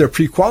think. But if they're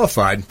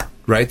pre-qualified,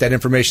 right, that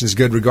information is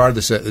good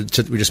regardless.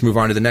 We just move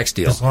on to the next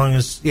deal. As long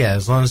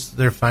as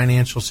their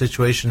financial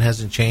situation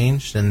hasn't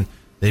changed and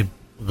they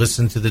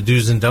listen to the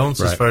do's and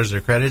don'ts as far as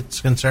their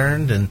credit's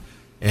concerned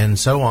and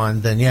so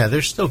on, then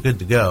they're still good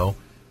to go.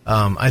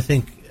 I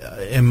think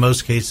in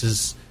most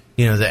cases,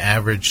 the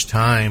average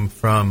time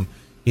from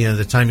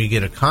the time you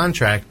get a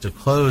contract to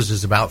close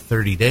is about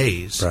 30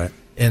 days. Right.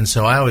 And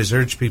so I always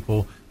urge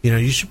people.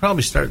 You should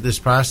probably start this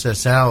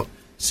process out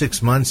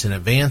 6 months in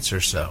advance or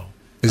so.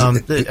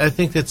 I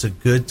think that's a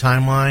good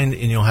timeline,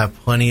 and you'll have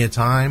plenty of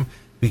time.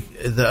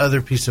 The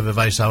other piece of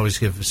advice I always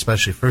give,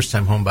 especially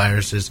first-time home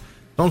buyers, is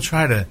don't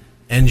try to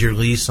end your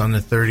lease on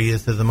the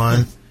 30th of the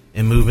month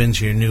and move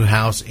into your new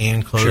house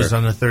and close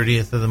on the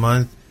 30th of the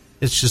month.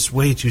 It's just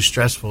way too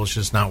stressful. It's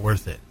just not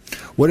worth it.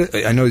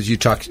 I know you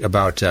talked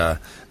about the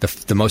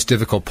most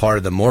difficult part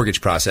of the mortgage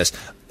process,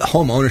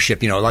 home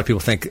ownership. A lot of people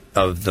think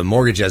of the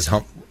mortgage as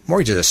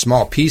a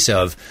small piece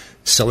of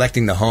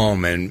selecting the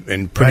home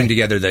and putting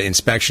together the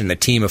inspection, the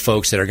team of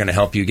folks that are going to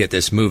help you get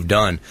this move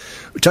done.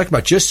 We're talking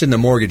about just in the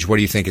mortgage. What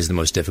do you think is the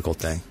most difficult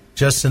thing?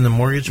 Just in the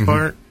mortgage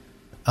part,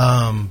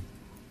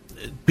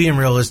 being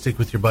realistic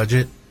with your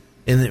budget.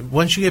 And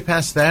once you get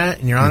past that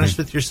and you're honest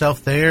with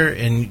yourself there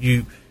and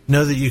you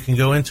know that you can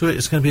go into it,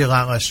 it's going to be a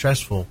lot less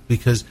stressful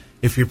because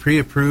if you're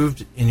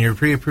pre-approved and you're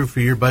pre-approved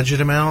for your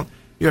budget amount,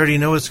 you already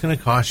know it's going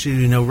to cost you.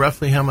 You know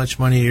roughly how much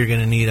money you're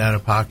going to need out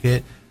of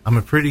pocket. I'm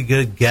a pretty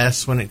good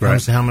guess when it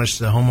comes to how much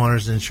the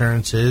homeowner's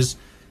insurance is.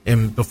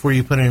 And before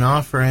you put an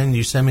offer in,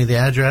 you send me the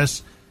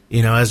address.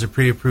 As a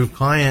pre-approved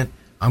client,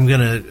 I'm going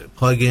to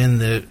plug in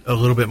a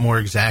little bit more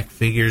exact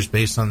figures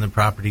based on the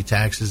property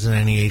taxes and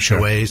any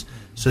HOAs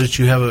so that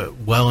you have a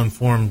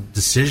well-informed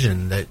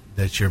decision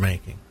that you're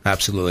making.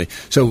 Absolutely.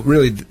 So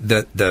really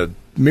the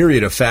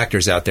myriad of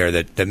factors out there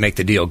that make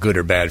the deal good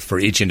or bad for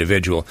each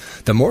individual.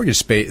 The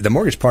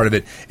mortgage part of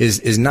it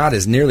is not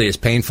as nearly as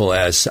painful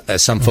as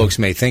some folks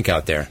may think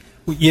out there.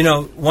 You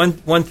know,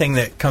 one thing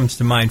that comes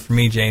to mind for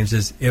me, James,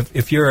 is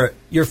if you're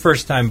a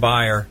first-time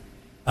buyer,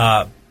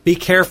 be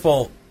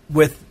careful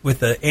with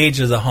the age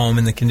of the home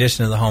and the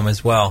condition of the home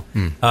as well.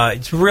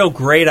 It's a real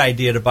great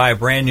idea to buy a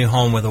brand-new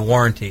home with a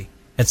warranty.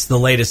 It's the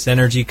latest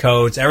energy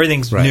codes.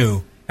 Everything's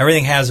new.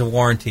 Everything has a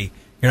warranty.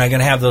 You're not going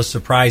to have those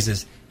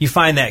surprises. You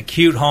find that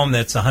cute home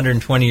that's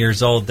 120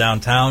 years old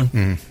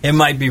downtown, it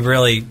might be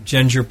really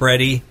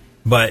gingerbready,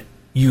 but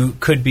you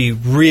could be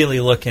really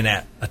looking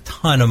at a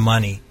ton of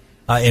money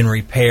in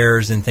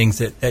repairs and things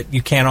that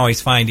you can't always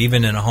find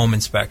even in a home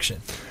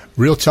inspection.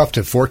 Real tough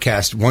to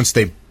forecast once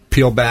they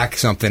peel back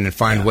something and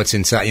find what's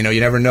inside. You know,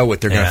 you never know what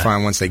they're going to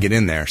find once they get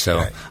in there.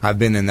 So I've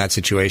been in that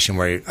situation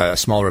where a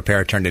small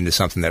repair turned into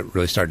something that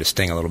really started to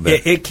sting a little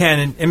bit. It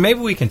can, and maybe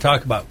we can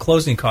talk about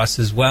closing costs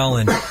as well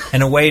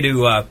and a way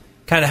to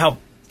kind of help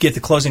get the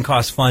closing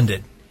costs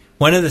funded.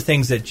 One of the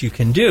things that you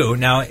can do,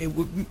 now,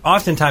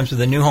 oftentimes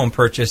with a new home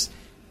purchase,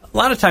 a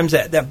lot of times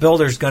that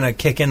builder's going to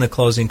kick in the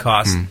closing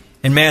costs,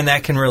 and man,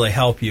 that can really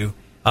help you.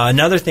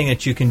 Another thing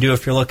that you can do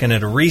if you're looking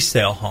at a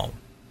resale home,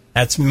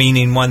 that's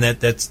meaning one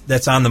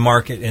that's on the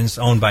market and is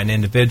owned by an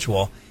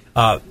individual,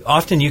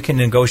 often you can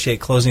negotiate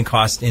closing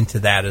costs into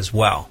that as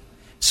well.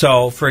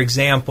 So, for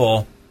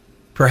example,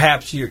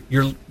 perhaps you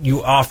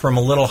offer them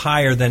a little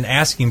higher than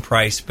asking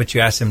price, but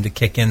you ask them to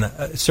kick in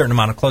a certain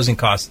amount of closing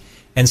costs.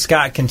 And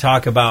Scott can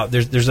talk about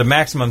there's a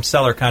maximum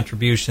seller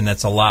contribution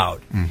that's allowed,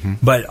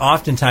 but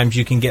oftentimes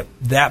you can get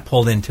that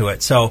pulled into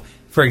it. So,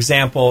 for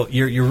example,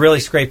 you're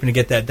really scraping to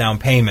get that down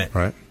payment.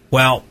 Right.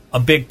 Well, a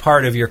big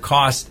part of your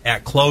cost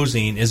at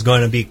closing is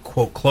going to be,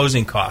 quote,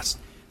 closing costs.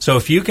 So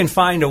if you can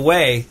find a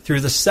way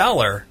through the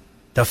seller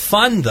to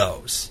fund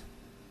those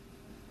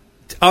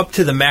up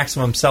to the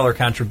maximum seller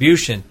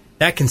contribution,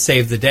 that can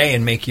save the day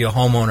and make you a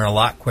homeowner a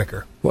lot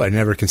quicker. Well, I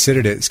never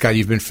considered it. Scott,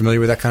 you've been familiar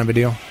with that kind of a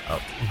deal?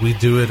 We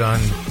do it on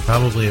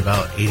probably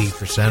about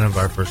 80% of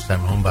our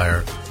first-time home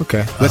buyer.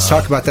 Okay. Let's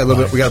talk about that a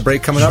little bit. We got a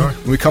break coming up.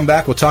 When we come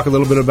back, we'll talk a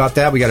little bit about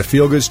that. We got a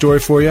feel-good story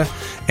for you.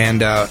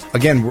 And,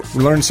 again, we're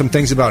learning some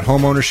things about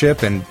home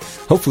ownership and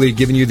hopefully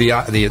giving you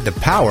the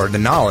power, the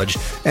knowledge,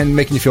 and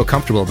making you feel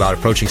comfortable about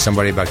approaching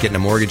somebody about getting a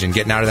mortgage and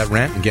getting out of that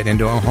rent and getting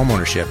into home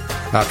ownership.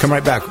 Come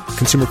right back.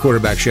 Consumer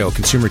Quarterback Show,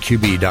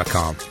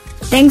 consumerqb.com.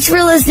 Thanks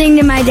for listening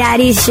to my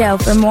daddy's show.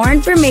 For more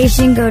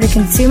information, go to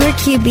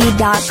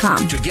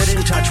consumerqb.com. To get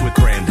in touch with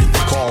Brandon,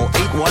 call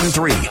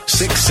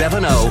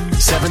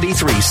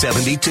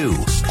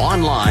 813-670-7372.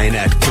 Online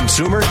at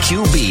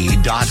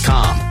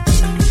consumerqb.com.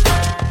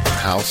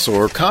 House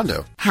or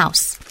condo?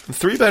 House.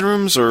 3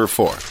 bedrooms or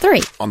 4?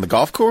 3. On the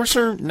golf course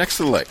or next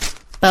to the lake?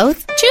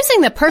 Both?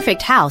 Choosing the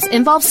perfect house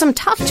involves some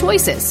tough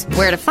choices.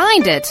 Where to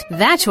find it?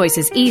 That choice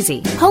is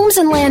easy.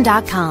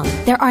 Homesandland.com.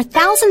 There are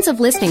thousands of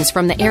listings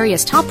from the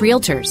area's top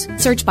realtors.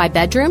 Search by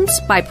bedrooms,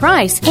 by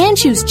price, and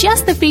choose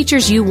just the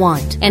features you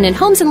want. And in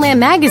Homes and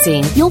Land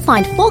magazine, you'll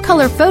find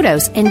full-color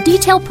photos and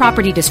detailed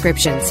property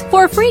descriptions.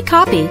 For a free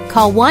copy,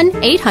 call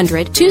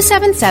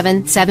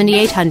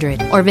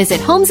 1-800-277-7800 or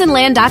visit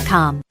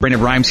homesandland.com.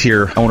 Brandon Rhymes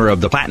here, owner of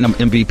the Platinum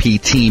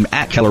MVP team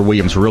at Keller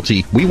Williams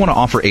Realty. We want to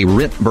offer a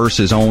rent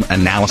versus own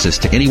analysis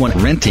to anyone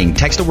renting.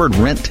 Text the word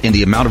rent and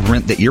the amount of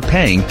rent that you're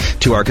paying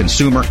to our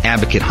consumer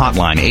advocate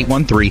hotline,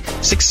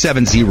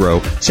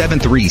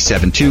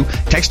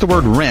 813-670-7372. Text the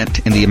word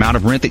rent and the amount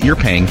of rent that you're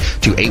paying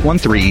to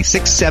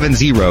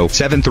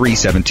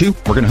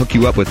 813-670-7372. We're going to hook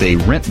you up with a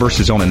rent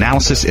versus own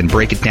analysis and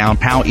break it down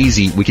how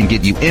easy we can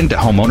get you into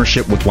home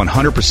ownership with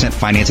 100%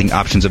 financing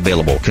options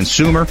available.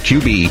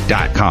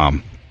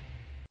 ConsumerQB.com.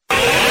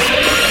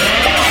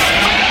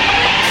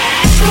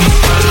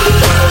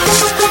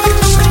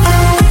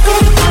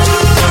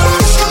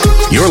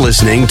 You're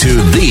listening to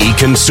The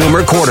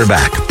Consumer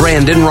Quarterback,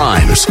 Brandon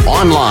Rhymes,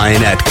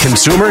 online at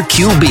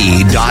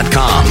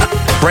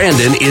consumerqb.com.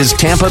 Brandon is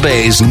Tampa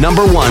Bay's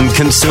 #1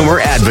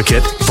 consumer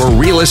advocate for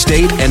real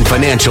estate and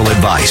financial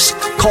advice.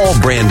 Call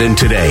Brandon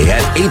today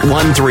at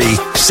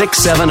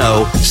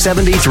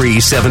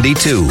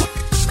 813-670-7372.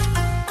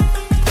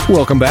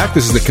 Welcome back.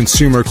 This is the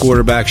Consumer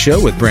Quarterback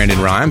Show with Brandon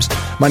Rhymes.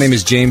 My name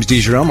is James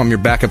DeJerome. I'm your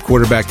backup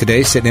quarterback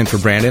today, sitting in for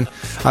Brandon.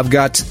 I've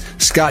got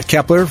Scott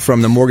Kepler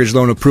from the Mortgage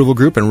Loan Approval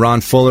Group and Ron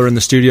Fuller in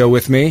the studio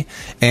with me.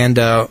 And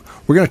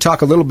we're going to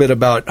talk a little bit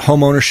about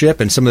home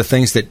ownership and some of the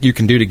things that you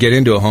can do to get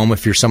into a home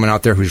if you're someone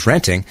out there who's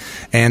renting.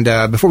 And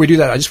before we do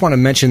that, I just want to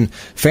mention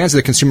fans of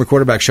the Consumer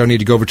Quarterback Show need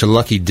to go over to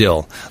Lucky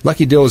Dill.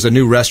 Lucky Dill is a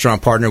new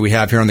restaurant partner we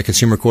have here on the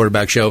Consumer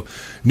Quarterback Show.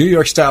 New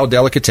York-style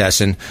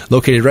delicatessen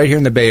located right here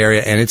in the Bay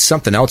Area, and it's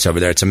something else over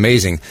there. It's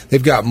amazing.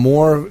 They've got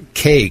more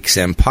cakes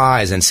and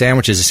pies and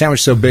sandwiches. The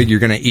sandwich is so big you're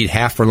going to eat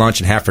half for lunch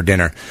and half for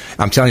dinner.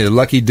 I'm telling you, the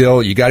Lucky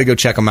Dill, you got to go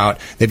check them out.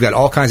 They've got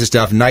all kinds of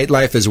stuff,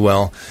 nightlife as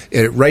well.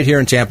 Right here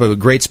in Tampa, a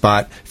great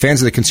spot.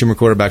 Fans of the Consumer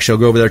Quarterback Show,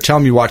 go over there, tell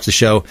them you watch the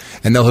show,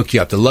 and they'll hook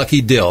you up. The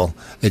Lucky Dill,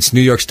 it's New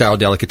York-style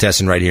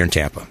delicatessen right here in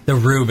Tampa. The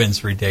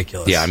Reuben's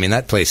ridiculous. Yeah, I mean,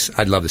 that place,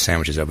 I'd love the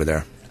sandwiches over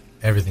there.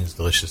 Everything's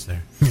delicious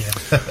there.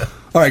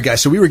 All right,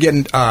 guys, so we were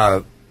getting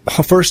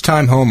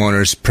first-time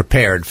homeowners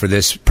prepared for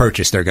this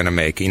purchase they're going to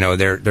make? You know,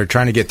 they're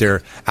trying to get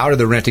out of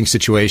the renting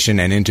situation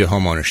and into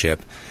homeownership.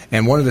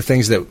 And one of the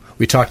things that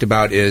we talked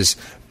about is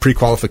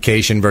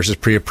pre-qualification versus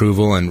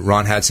pre-approval, and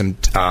Ron had some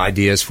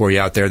ideas for you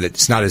out there that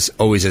it's not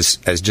always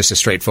as just as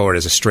straightforward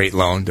as a straight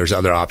loan. There's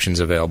other options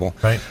available.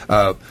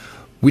 Right.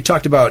 We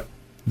talked about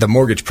the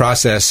mortgage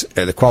process,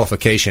 the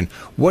qualification.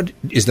 What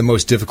is the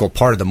most difficult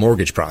part of the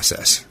mortgage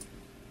process?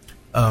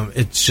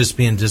 It's just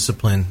being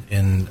disciplined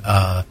and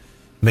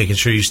making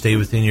sure you stay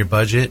within your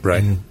budget,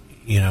 right,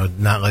 and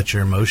not let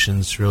your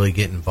emotions really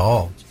get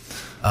involved,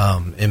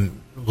 and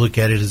look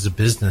at it as a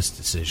business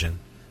decision.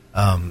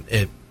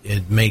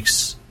 It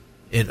makes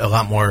it a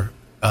lot more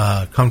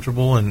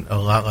comfortable and a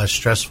lot less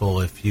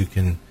stressful if you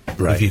can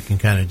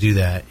kind of do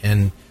that.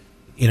 And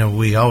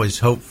we always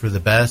hope for the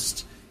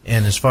best.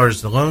 And as far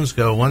as the loans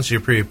go, once you're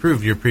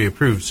pre-approved, you're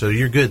pre-approved, so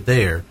you're good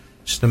there.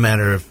 Just a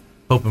matter of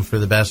hoping for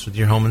the best with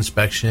your home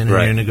inspection and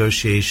your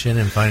negotiation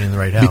and finding the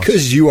right house.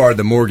 Because you are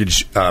the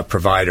mortgage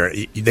provider,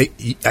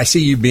 I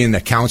see you being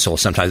the counsel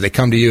sometimes. They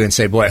come to you and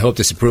say, boy, I hope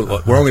this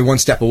approval, we're only one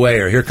step away,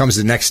 or here comes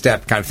the next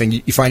step kind of thing.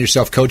 You find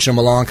yourself coaching them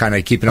along, kind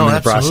of keeping them in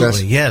the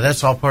process? Yeah,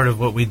 that's all part of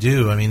what we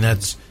do. I mean,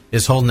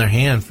 is holding their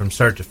hand from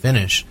start to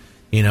finish.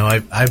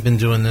 I've been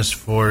doing this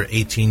for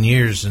 18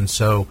 years, and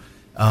so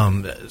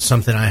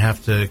something I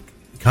have to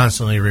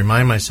constantly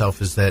remind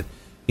myself is that,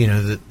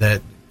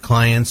 that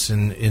clients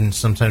and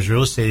sometimes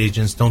real estate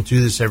agents don't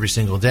do this every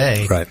single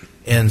day. Right.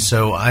 And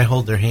so I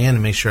hold their hand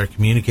and make sure I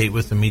communicate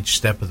with them each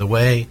step of the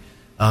way,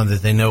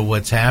 that they know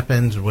what's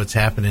happened, what's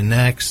happening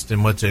next,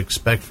 and what to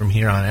expect from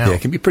here on out. Yeah,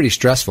 it can be pretty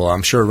stressful.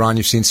 I'm sure, Ron,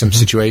 you've seen some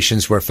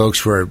situations where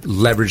folks were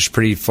leveraged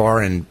pretty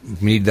far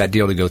and need that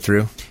deal to go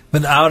through.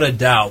 Without a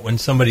doubt, when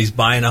somebody's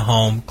buying a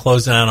home,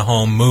 closing on a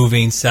home,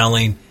 moving,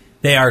 selling,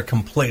 they are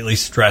completely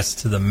stressed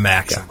to the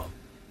maximum.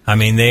 Yeah. I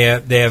mean, they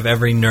have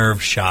every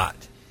nerve shot.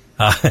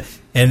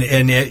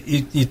 And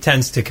it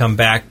tends to come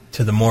back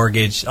to the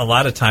mortgage. A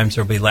lot of times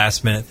there will be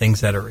last-minute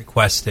things that are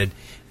requested.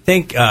 I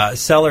think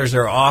buyers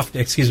are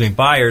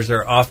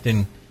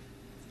often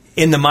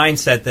in the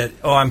mindset that,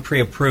 I'm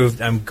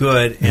pre-approved, I'm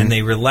good, and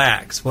they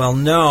relax. Well,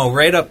 no,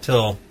 right up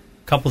till a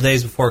couple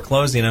days before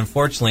closing,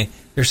 unfortunately,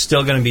 there's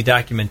still going to be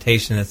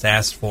documentation that's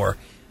asked for,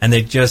 and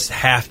they just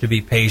have to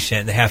be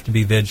patient. They have to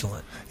be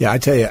vigilant. Yeah, I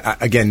tell you,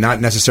 again,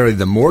 not necessarily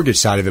the mortgage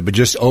side of it, but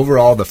just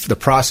overall the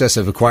process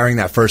of acquiring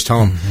that first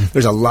home.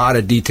 There's a lot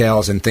of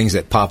details and things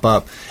that pop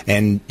up,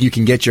 and you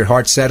can get your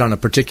heart set on a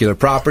particular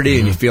property,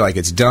 and you feel like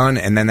it's done,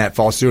 and then that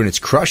falls through, and it's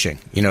crushing.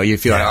 You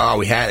feel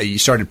like, you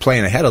started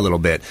playing ahead a little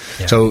bit.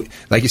 Yeah. So,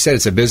 like you said,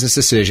 it's a business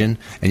decision,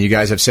 and you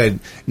guys have said,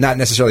 not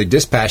necessarily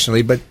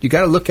dispassionately, but you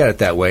got to look at it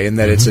that way, and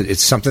that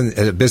it's something,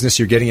 a business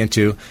you're getting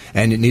into,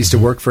 and it needs to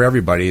work for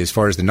everybody as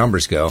far as the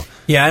numbers go.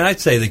 Yeah, and I'd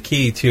say the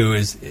key, too,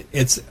 is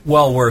it's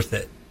well worth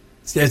it.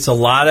 It's a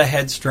lot of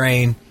head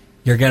strain.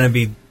 You're going to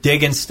be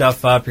digging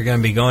stuff up. You're going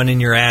to be going in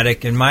your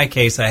attic. In my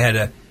case, I had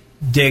to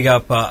dig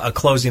up a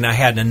closing I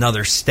had in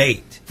another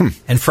state.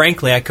 And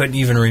frankly, I couldn't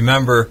even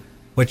remember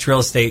which real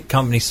estate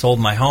company sold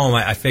my home.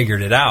 I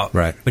figured it out.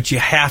 Right. But you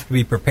have to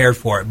be prepared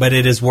for it. But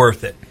it is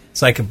worth it.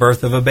 It's like a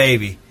birth of a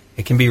baby.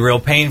 It can be real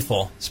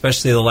painful,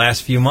 especially the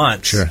last few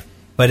months. Sure.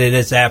 But it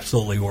is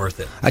absolutely worth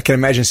it. I can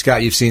imagine,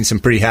 Scott, you've seen some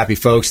pretty happy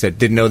folks that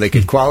didn't know they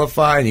could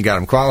qualify, and you got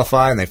them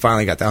qualified, and they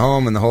finally got the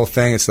home and the whole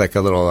thing. It's like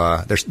a little,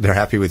 they're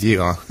happy with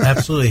you, huh?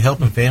 Absolutely.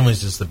 Helping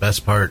families is the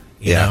best part,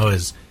 you know,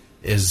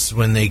 is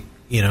when they,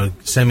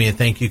 send me a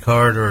thank you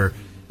card or,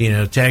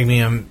 tag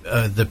me on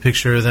the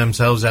picture of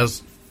themselves out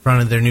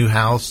front of their new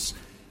house,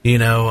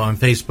 on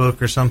Facebook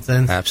or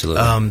something.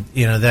 Absolutely.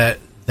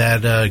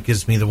 That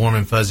gives me the warm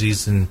and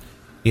fuzzies and,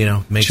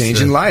 makes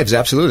changing lives.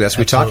 Absolutely. That's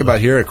what we talk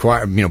about here.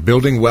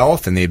 Building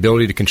wealth and the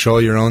ability to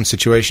control your own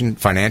situation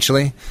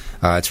financially.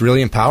 It's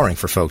really empowering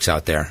for folks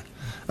out there.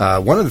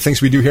 One of the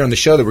things we do here on the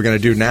show that we're going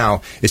to do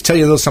now is tell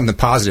you a little something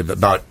positive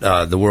about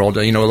the world.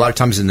 A lot of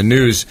times in the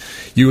news,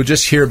 you will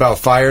just hear about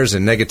fires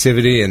and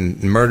negativity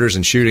and murders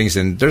and shootings,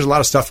 and there's a lot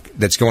of stuff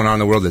that's going on in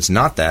the world that's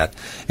not that.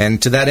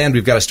 And to that end,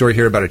 we've got a story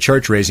here about a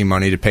church raising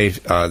money to pay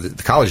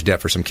the college debt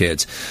for some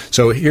kids.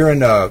 So here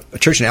in a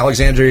church in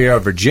Alexandria,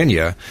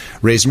 Virginia,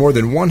 raised more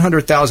than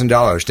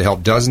 $100,000 to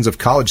help dozens of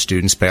college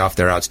students pay off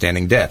their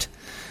outstanding debt.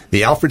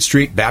 The Alfred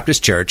Street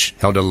Baptist Church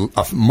held a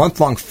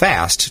month-long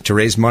fast to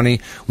raise money,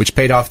 which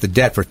paid off the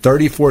debt for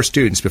 34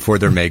 students before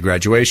their May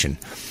graduation.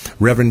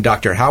 Reverend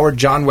Dr. Howard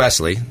John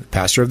Wesley,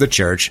 pastor of the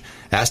church,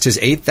 asked his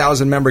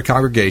 8,000-member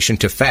congregation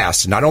to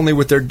fast not only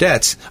with their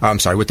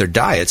with their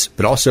diets,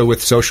 but also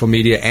with social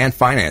media and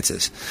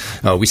finances.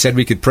 We said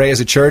we could pray as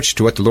a church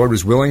to what the Lord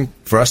was willing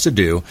for us to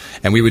do,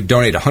 and we would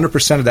donate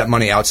 100% of that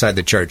money outside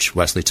the church,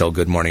 Wesley told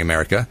Good Morning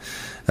America.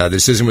 The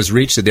decision was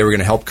reached that they were going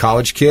to help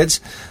college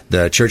kids.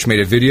 The church made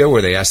a video video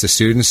where they asked the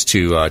students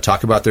to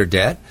talk about their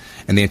debt,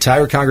 and the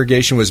entire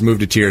congregation was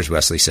moved to tears,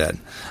 Wesley said.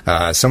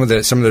 Some of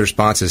the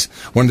responses,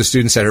 one of the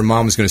students said her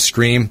mom was going to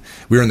scream.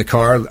 We were in the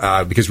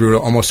car because we were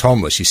almost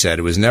homeless, she said.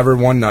 It was never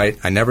one night.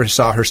 I never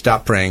saw her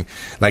stop praying.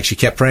 Like, she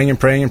kept praying and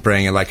praying and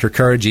praying, and like her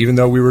courage, even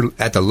though we were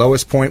at the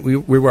lowest point we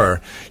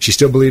were, she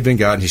still believed in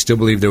God, and she still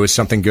believed there was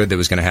something good that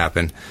was going to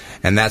happen.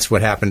 And that's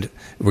what happened.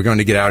 We're going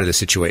to get out of this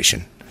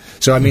situation.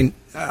 So, I mean,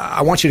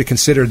 I want you to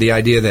consider the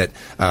idea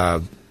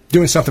that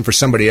doing something for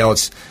somebody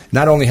else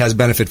not only has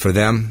benefit for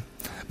them,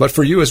 but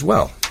for you as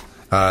well.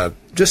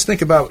 Just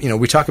think about,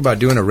 we talk about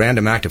doing a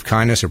random act of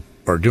kindness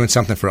or doing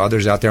something for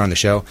others out there on the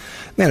show.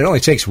 Man, it only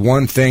takes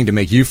one thing to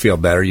make you feel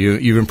better.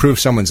 You've improved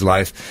someone's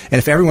life. And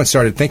if everyone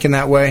started thinking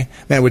that way,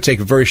 man, it would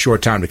take a very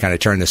short time to kind of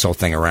turn this whole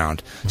thing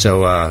around.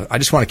 So I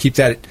just want to keep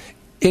that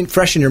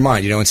fresh in your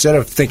mind. Instead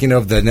of thinking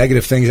of the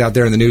negative things out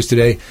there in the news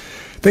today,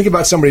 think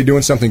about somebody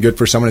doing something good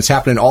for someone. It's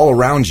happening all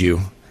around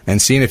you, and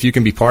seeing if you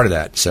can be part of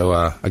that.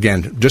 So,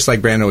 again, just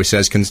like Brandon always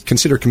says,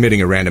 consider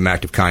committing a random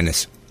act of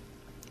kindness.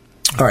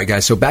 All right,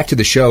 guys, so back to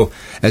the show.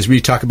 As we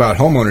talk about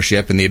home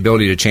ownership and the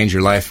ability to change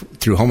your life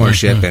through home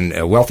ownership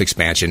and wealth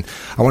expansion,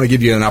 I want to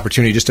give you an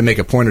opportunity just to make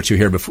a point or two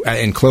here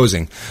in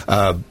closing.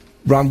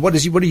 Ron, what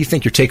do you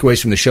think your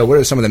takeaways from the show? What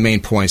are some of the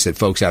main points that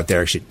folks out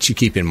there should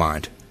keep in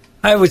mind?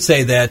 I would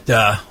say that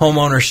home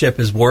ownership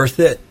is worth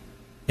it.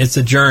 It's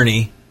a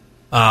journey,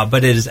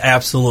 but it is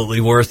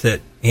absolutely worth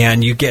it.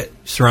 And you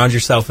surround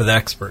yourself with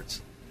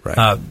experts.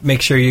 Right.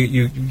 Make sure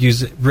you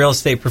use a real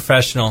estate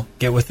professional.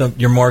 Get with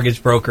your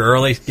mortgage broker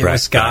early. Get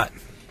with Scott.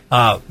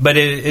 Right. But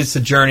it's a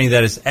journey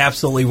that is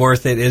absolutely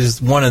worth it. It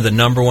is one of the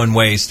number one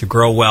ways to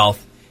grow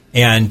wealth.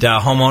 And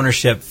home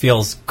ownership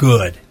feels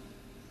good.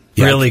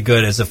 Yeah. Really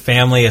good as a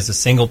family, as a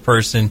single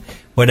person.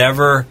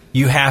 Whatever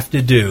you have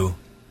to do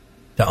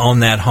to own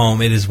that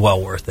home, it is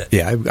well worth it.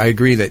 Yeah, I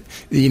agree that,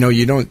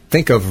 you don't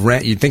think of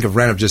rent. You think of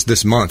rent of just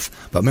this month.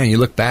 But, man, you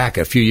look back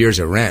a few years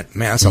of rent.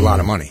 Man, that's a lot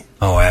of money.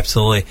 Oh,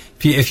 absolutely.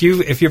 If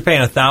you're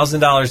paying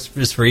 $1,000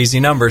 just for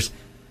easy numbers,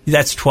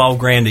 that's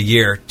 $12,000 a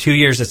year. 2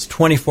 years, that's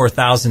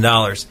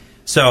 $24,000.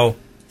 So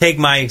take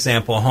my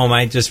example, a home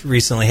I just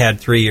recently had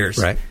 3 years.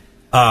 Right.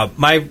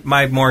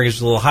 My mortgage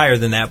is a little higher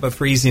than that, but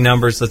for easy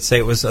numbers, let's say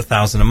it was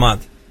 $1,000 a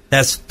month.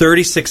 That's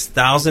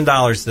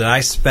 $36,000 that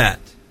I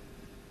spent.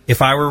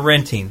 If I were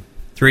renting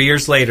 3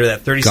 years later,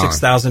 that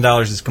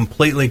 $36,000 is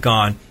completely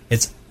gone.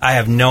 I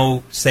have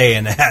no say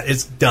in that.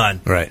 It's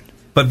done. Right.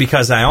 But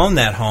because I own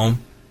that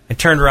home, I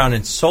turned around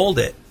and sold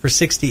it for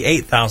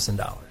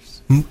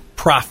 $68,000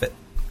 profit.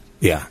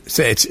 Yeah,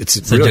 so it's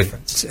really a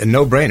difference. It's a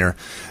no-brainer.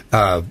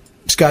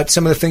 Scott,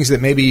 some of the things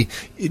that maybe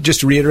just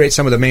to reiterate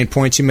some of the main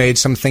points you made,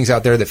 some things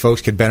out there that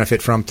folks could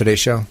benefit from today's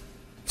show.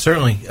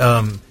 Certainly,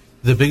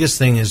 the biggest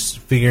thing is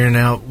figuring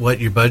out what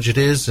your budget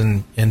is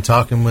and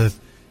talking with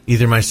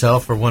either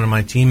myself or one of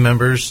my team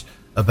members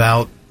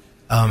about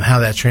how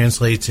that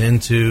translates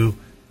into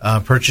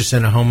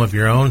purchasing a home of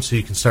your own, so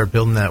you can start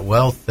building that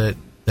wealth that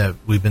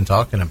we've been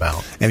talking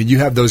about. And you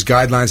have those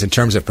guidelines in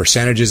terms of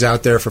percentages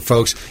out there for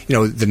folks.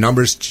 The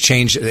numbers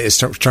change in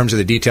terms of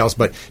the details,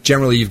 but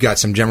generally you've got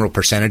some general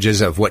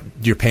percentages of what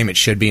your payment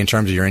should be in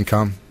terms of your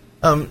income.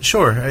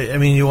 Sure. I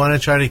mean, you want to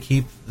try to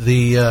keep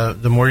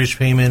the mortgage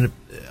payment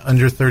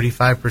under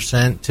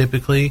 35%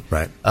 typically.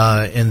 Right.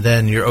 And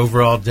then your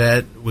overall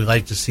debt, we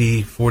like to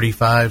see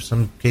 45.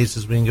 Some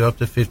cases we can go up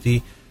to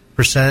 50%.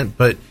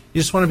 But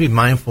you just want to be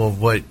mindful of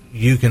what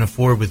you can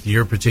afford with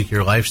your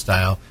particular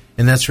lifestyle.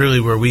 And that's really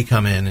where we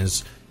come in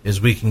is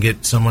we can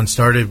get someone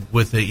started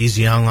with an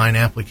easy online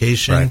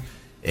application. Right.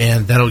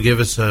 And that'll give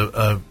us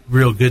a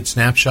real good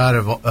snapshot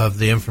of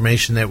the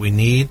information that we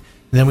need.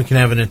 And then we can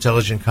have an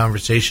intelligent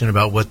conversation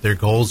about what their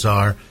goals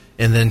are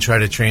and then try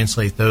to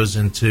translate those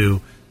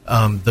into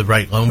the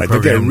right loan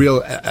program.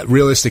 Get a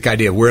realistic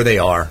idea of where they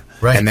are.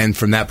 Right. And then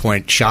from that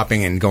point,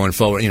 shopping and going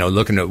forward,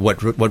 looking at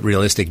what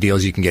realistic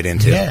deals you can get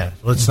into. Yeah.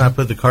 Let's not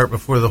put the cart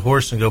before the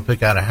horse and go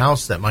pick out a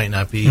house that might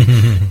not be,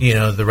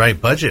 the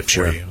right budget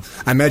for you.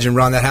 I imagine,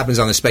 Ron, that happens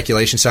on the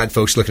speculation side.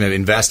 Folks looking to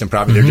invest in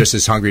property, they're just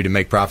as hungry to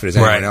make profit as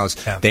anyone else.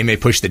 Yeah. They may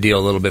push the deal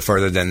a little bit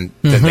further than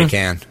they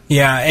can.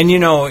 Yeah, and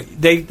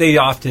they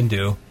often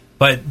do.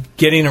 But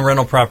getting a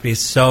rental property is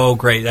so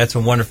great. That's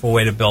a wonderful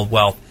way to build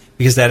wealth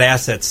because that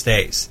asset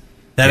stays.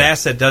 That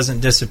asset doesn't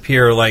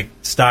disappear like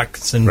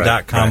stocks and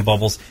 .com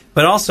bubbles.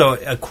 But also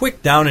a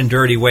quick down and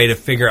dirty way to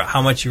figure out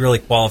how much you really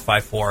qualify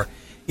for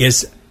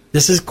is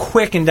this is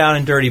quick and down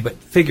and dirty, but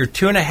figure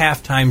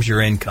 2.5 times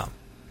your income.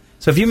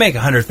 So if you make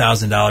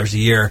 $100,000 a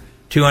year,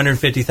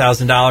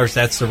 $250,000,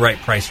 that's the right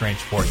price range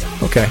for you.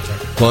 Okay.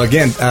 Well,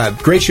 again,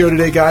 great show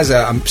today, guys.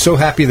 I'm so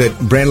happy that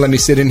Brandon let me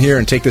sit in here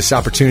and take this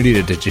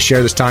opportunity to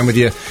share this time with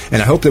you.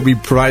 And I hope that we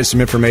provided some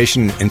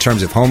information in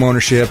terms of home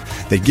ownership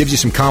that gives you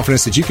some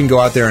confidence that you can go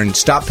out there and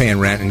stop paying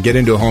rent and get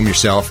into a home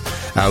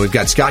yourself. We've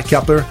got Scott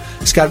Kepler.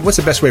 Scott, what's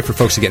the best way for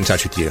folks to get in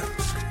touch with you?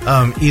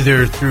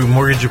 Either through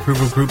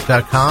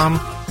mortgageapprovalgroup.com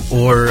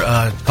or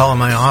call in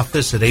my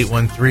office at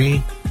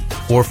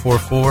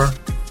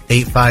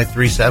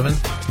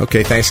 813-444-8537.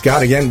 Okay, thanks,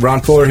 Scott. Again,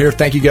 Ron Fuller here.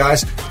 Thank you,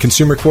 guys.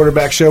 Consumer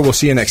Quarterback Show. We'll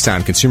see you next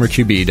time.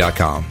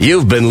 ConsumerQB.com.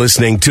 You've been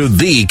listening to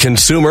The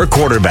Consumer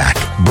Quarterback,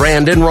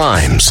 Brandon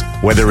Rhymes.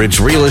 Whether it's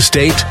real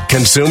estate,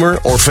 consumer,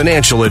 or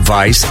financial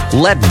advice,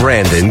 let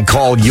Brandon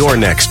call your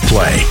next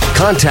play.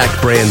 Contact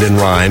Brandon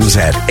Rhymes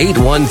at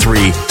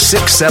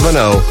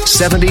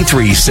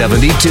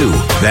 813-670-7372.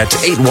 That's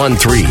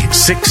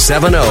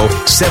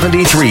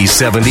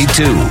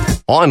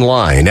 813-670-7372.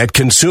 Online at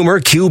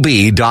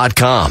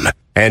ConsumerQB.com.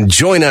 And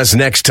join us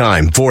next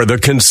time for the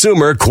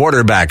Consumer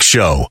Quarterback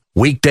Show,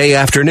 weekday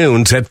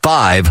afternoons at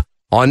 5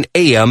 on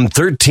AM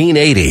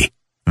 1380.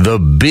 The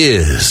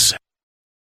Biz.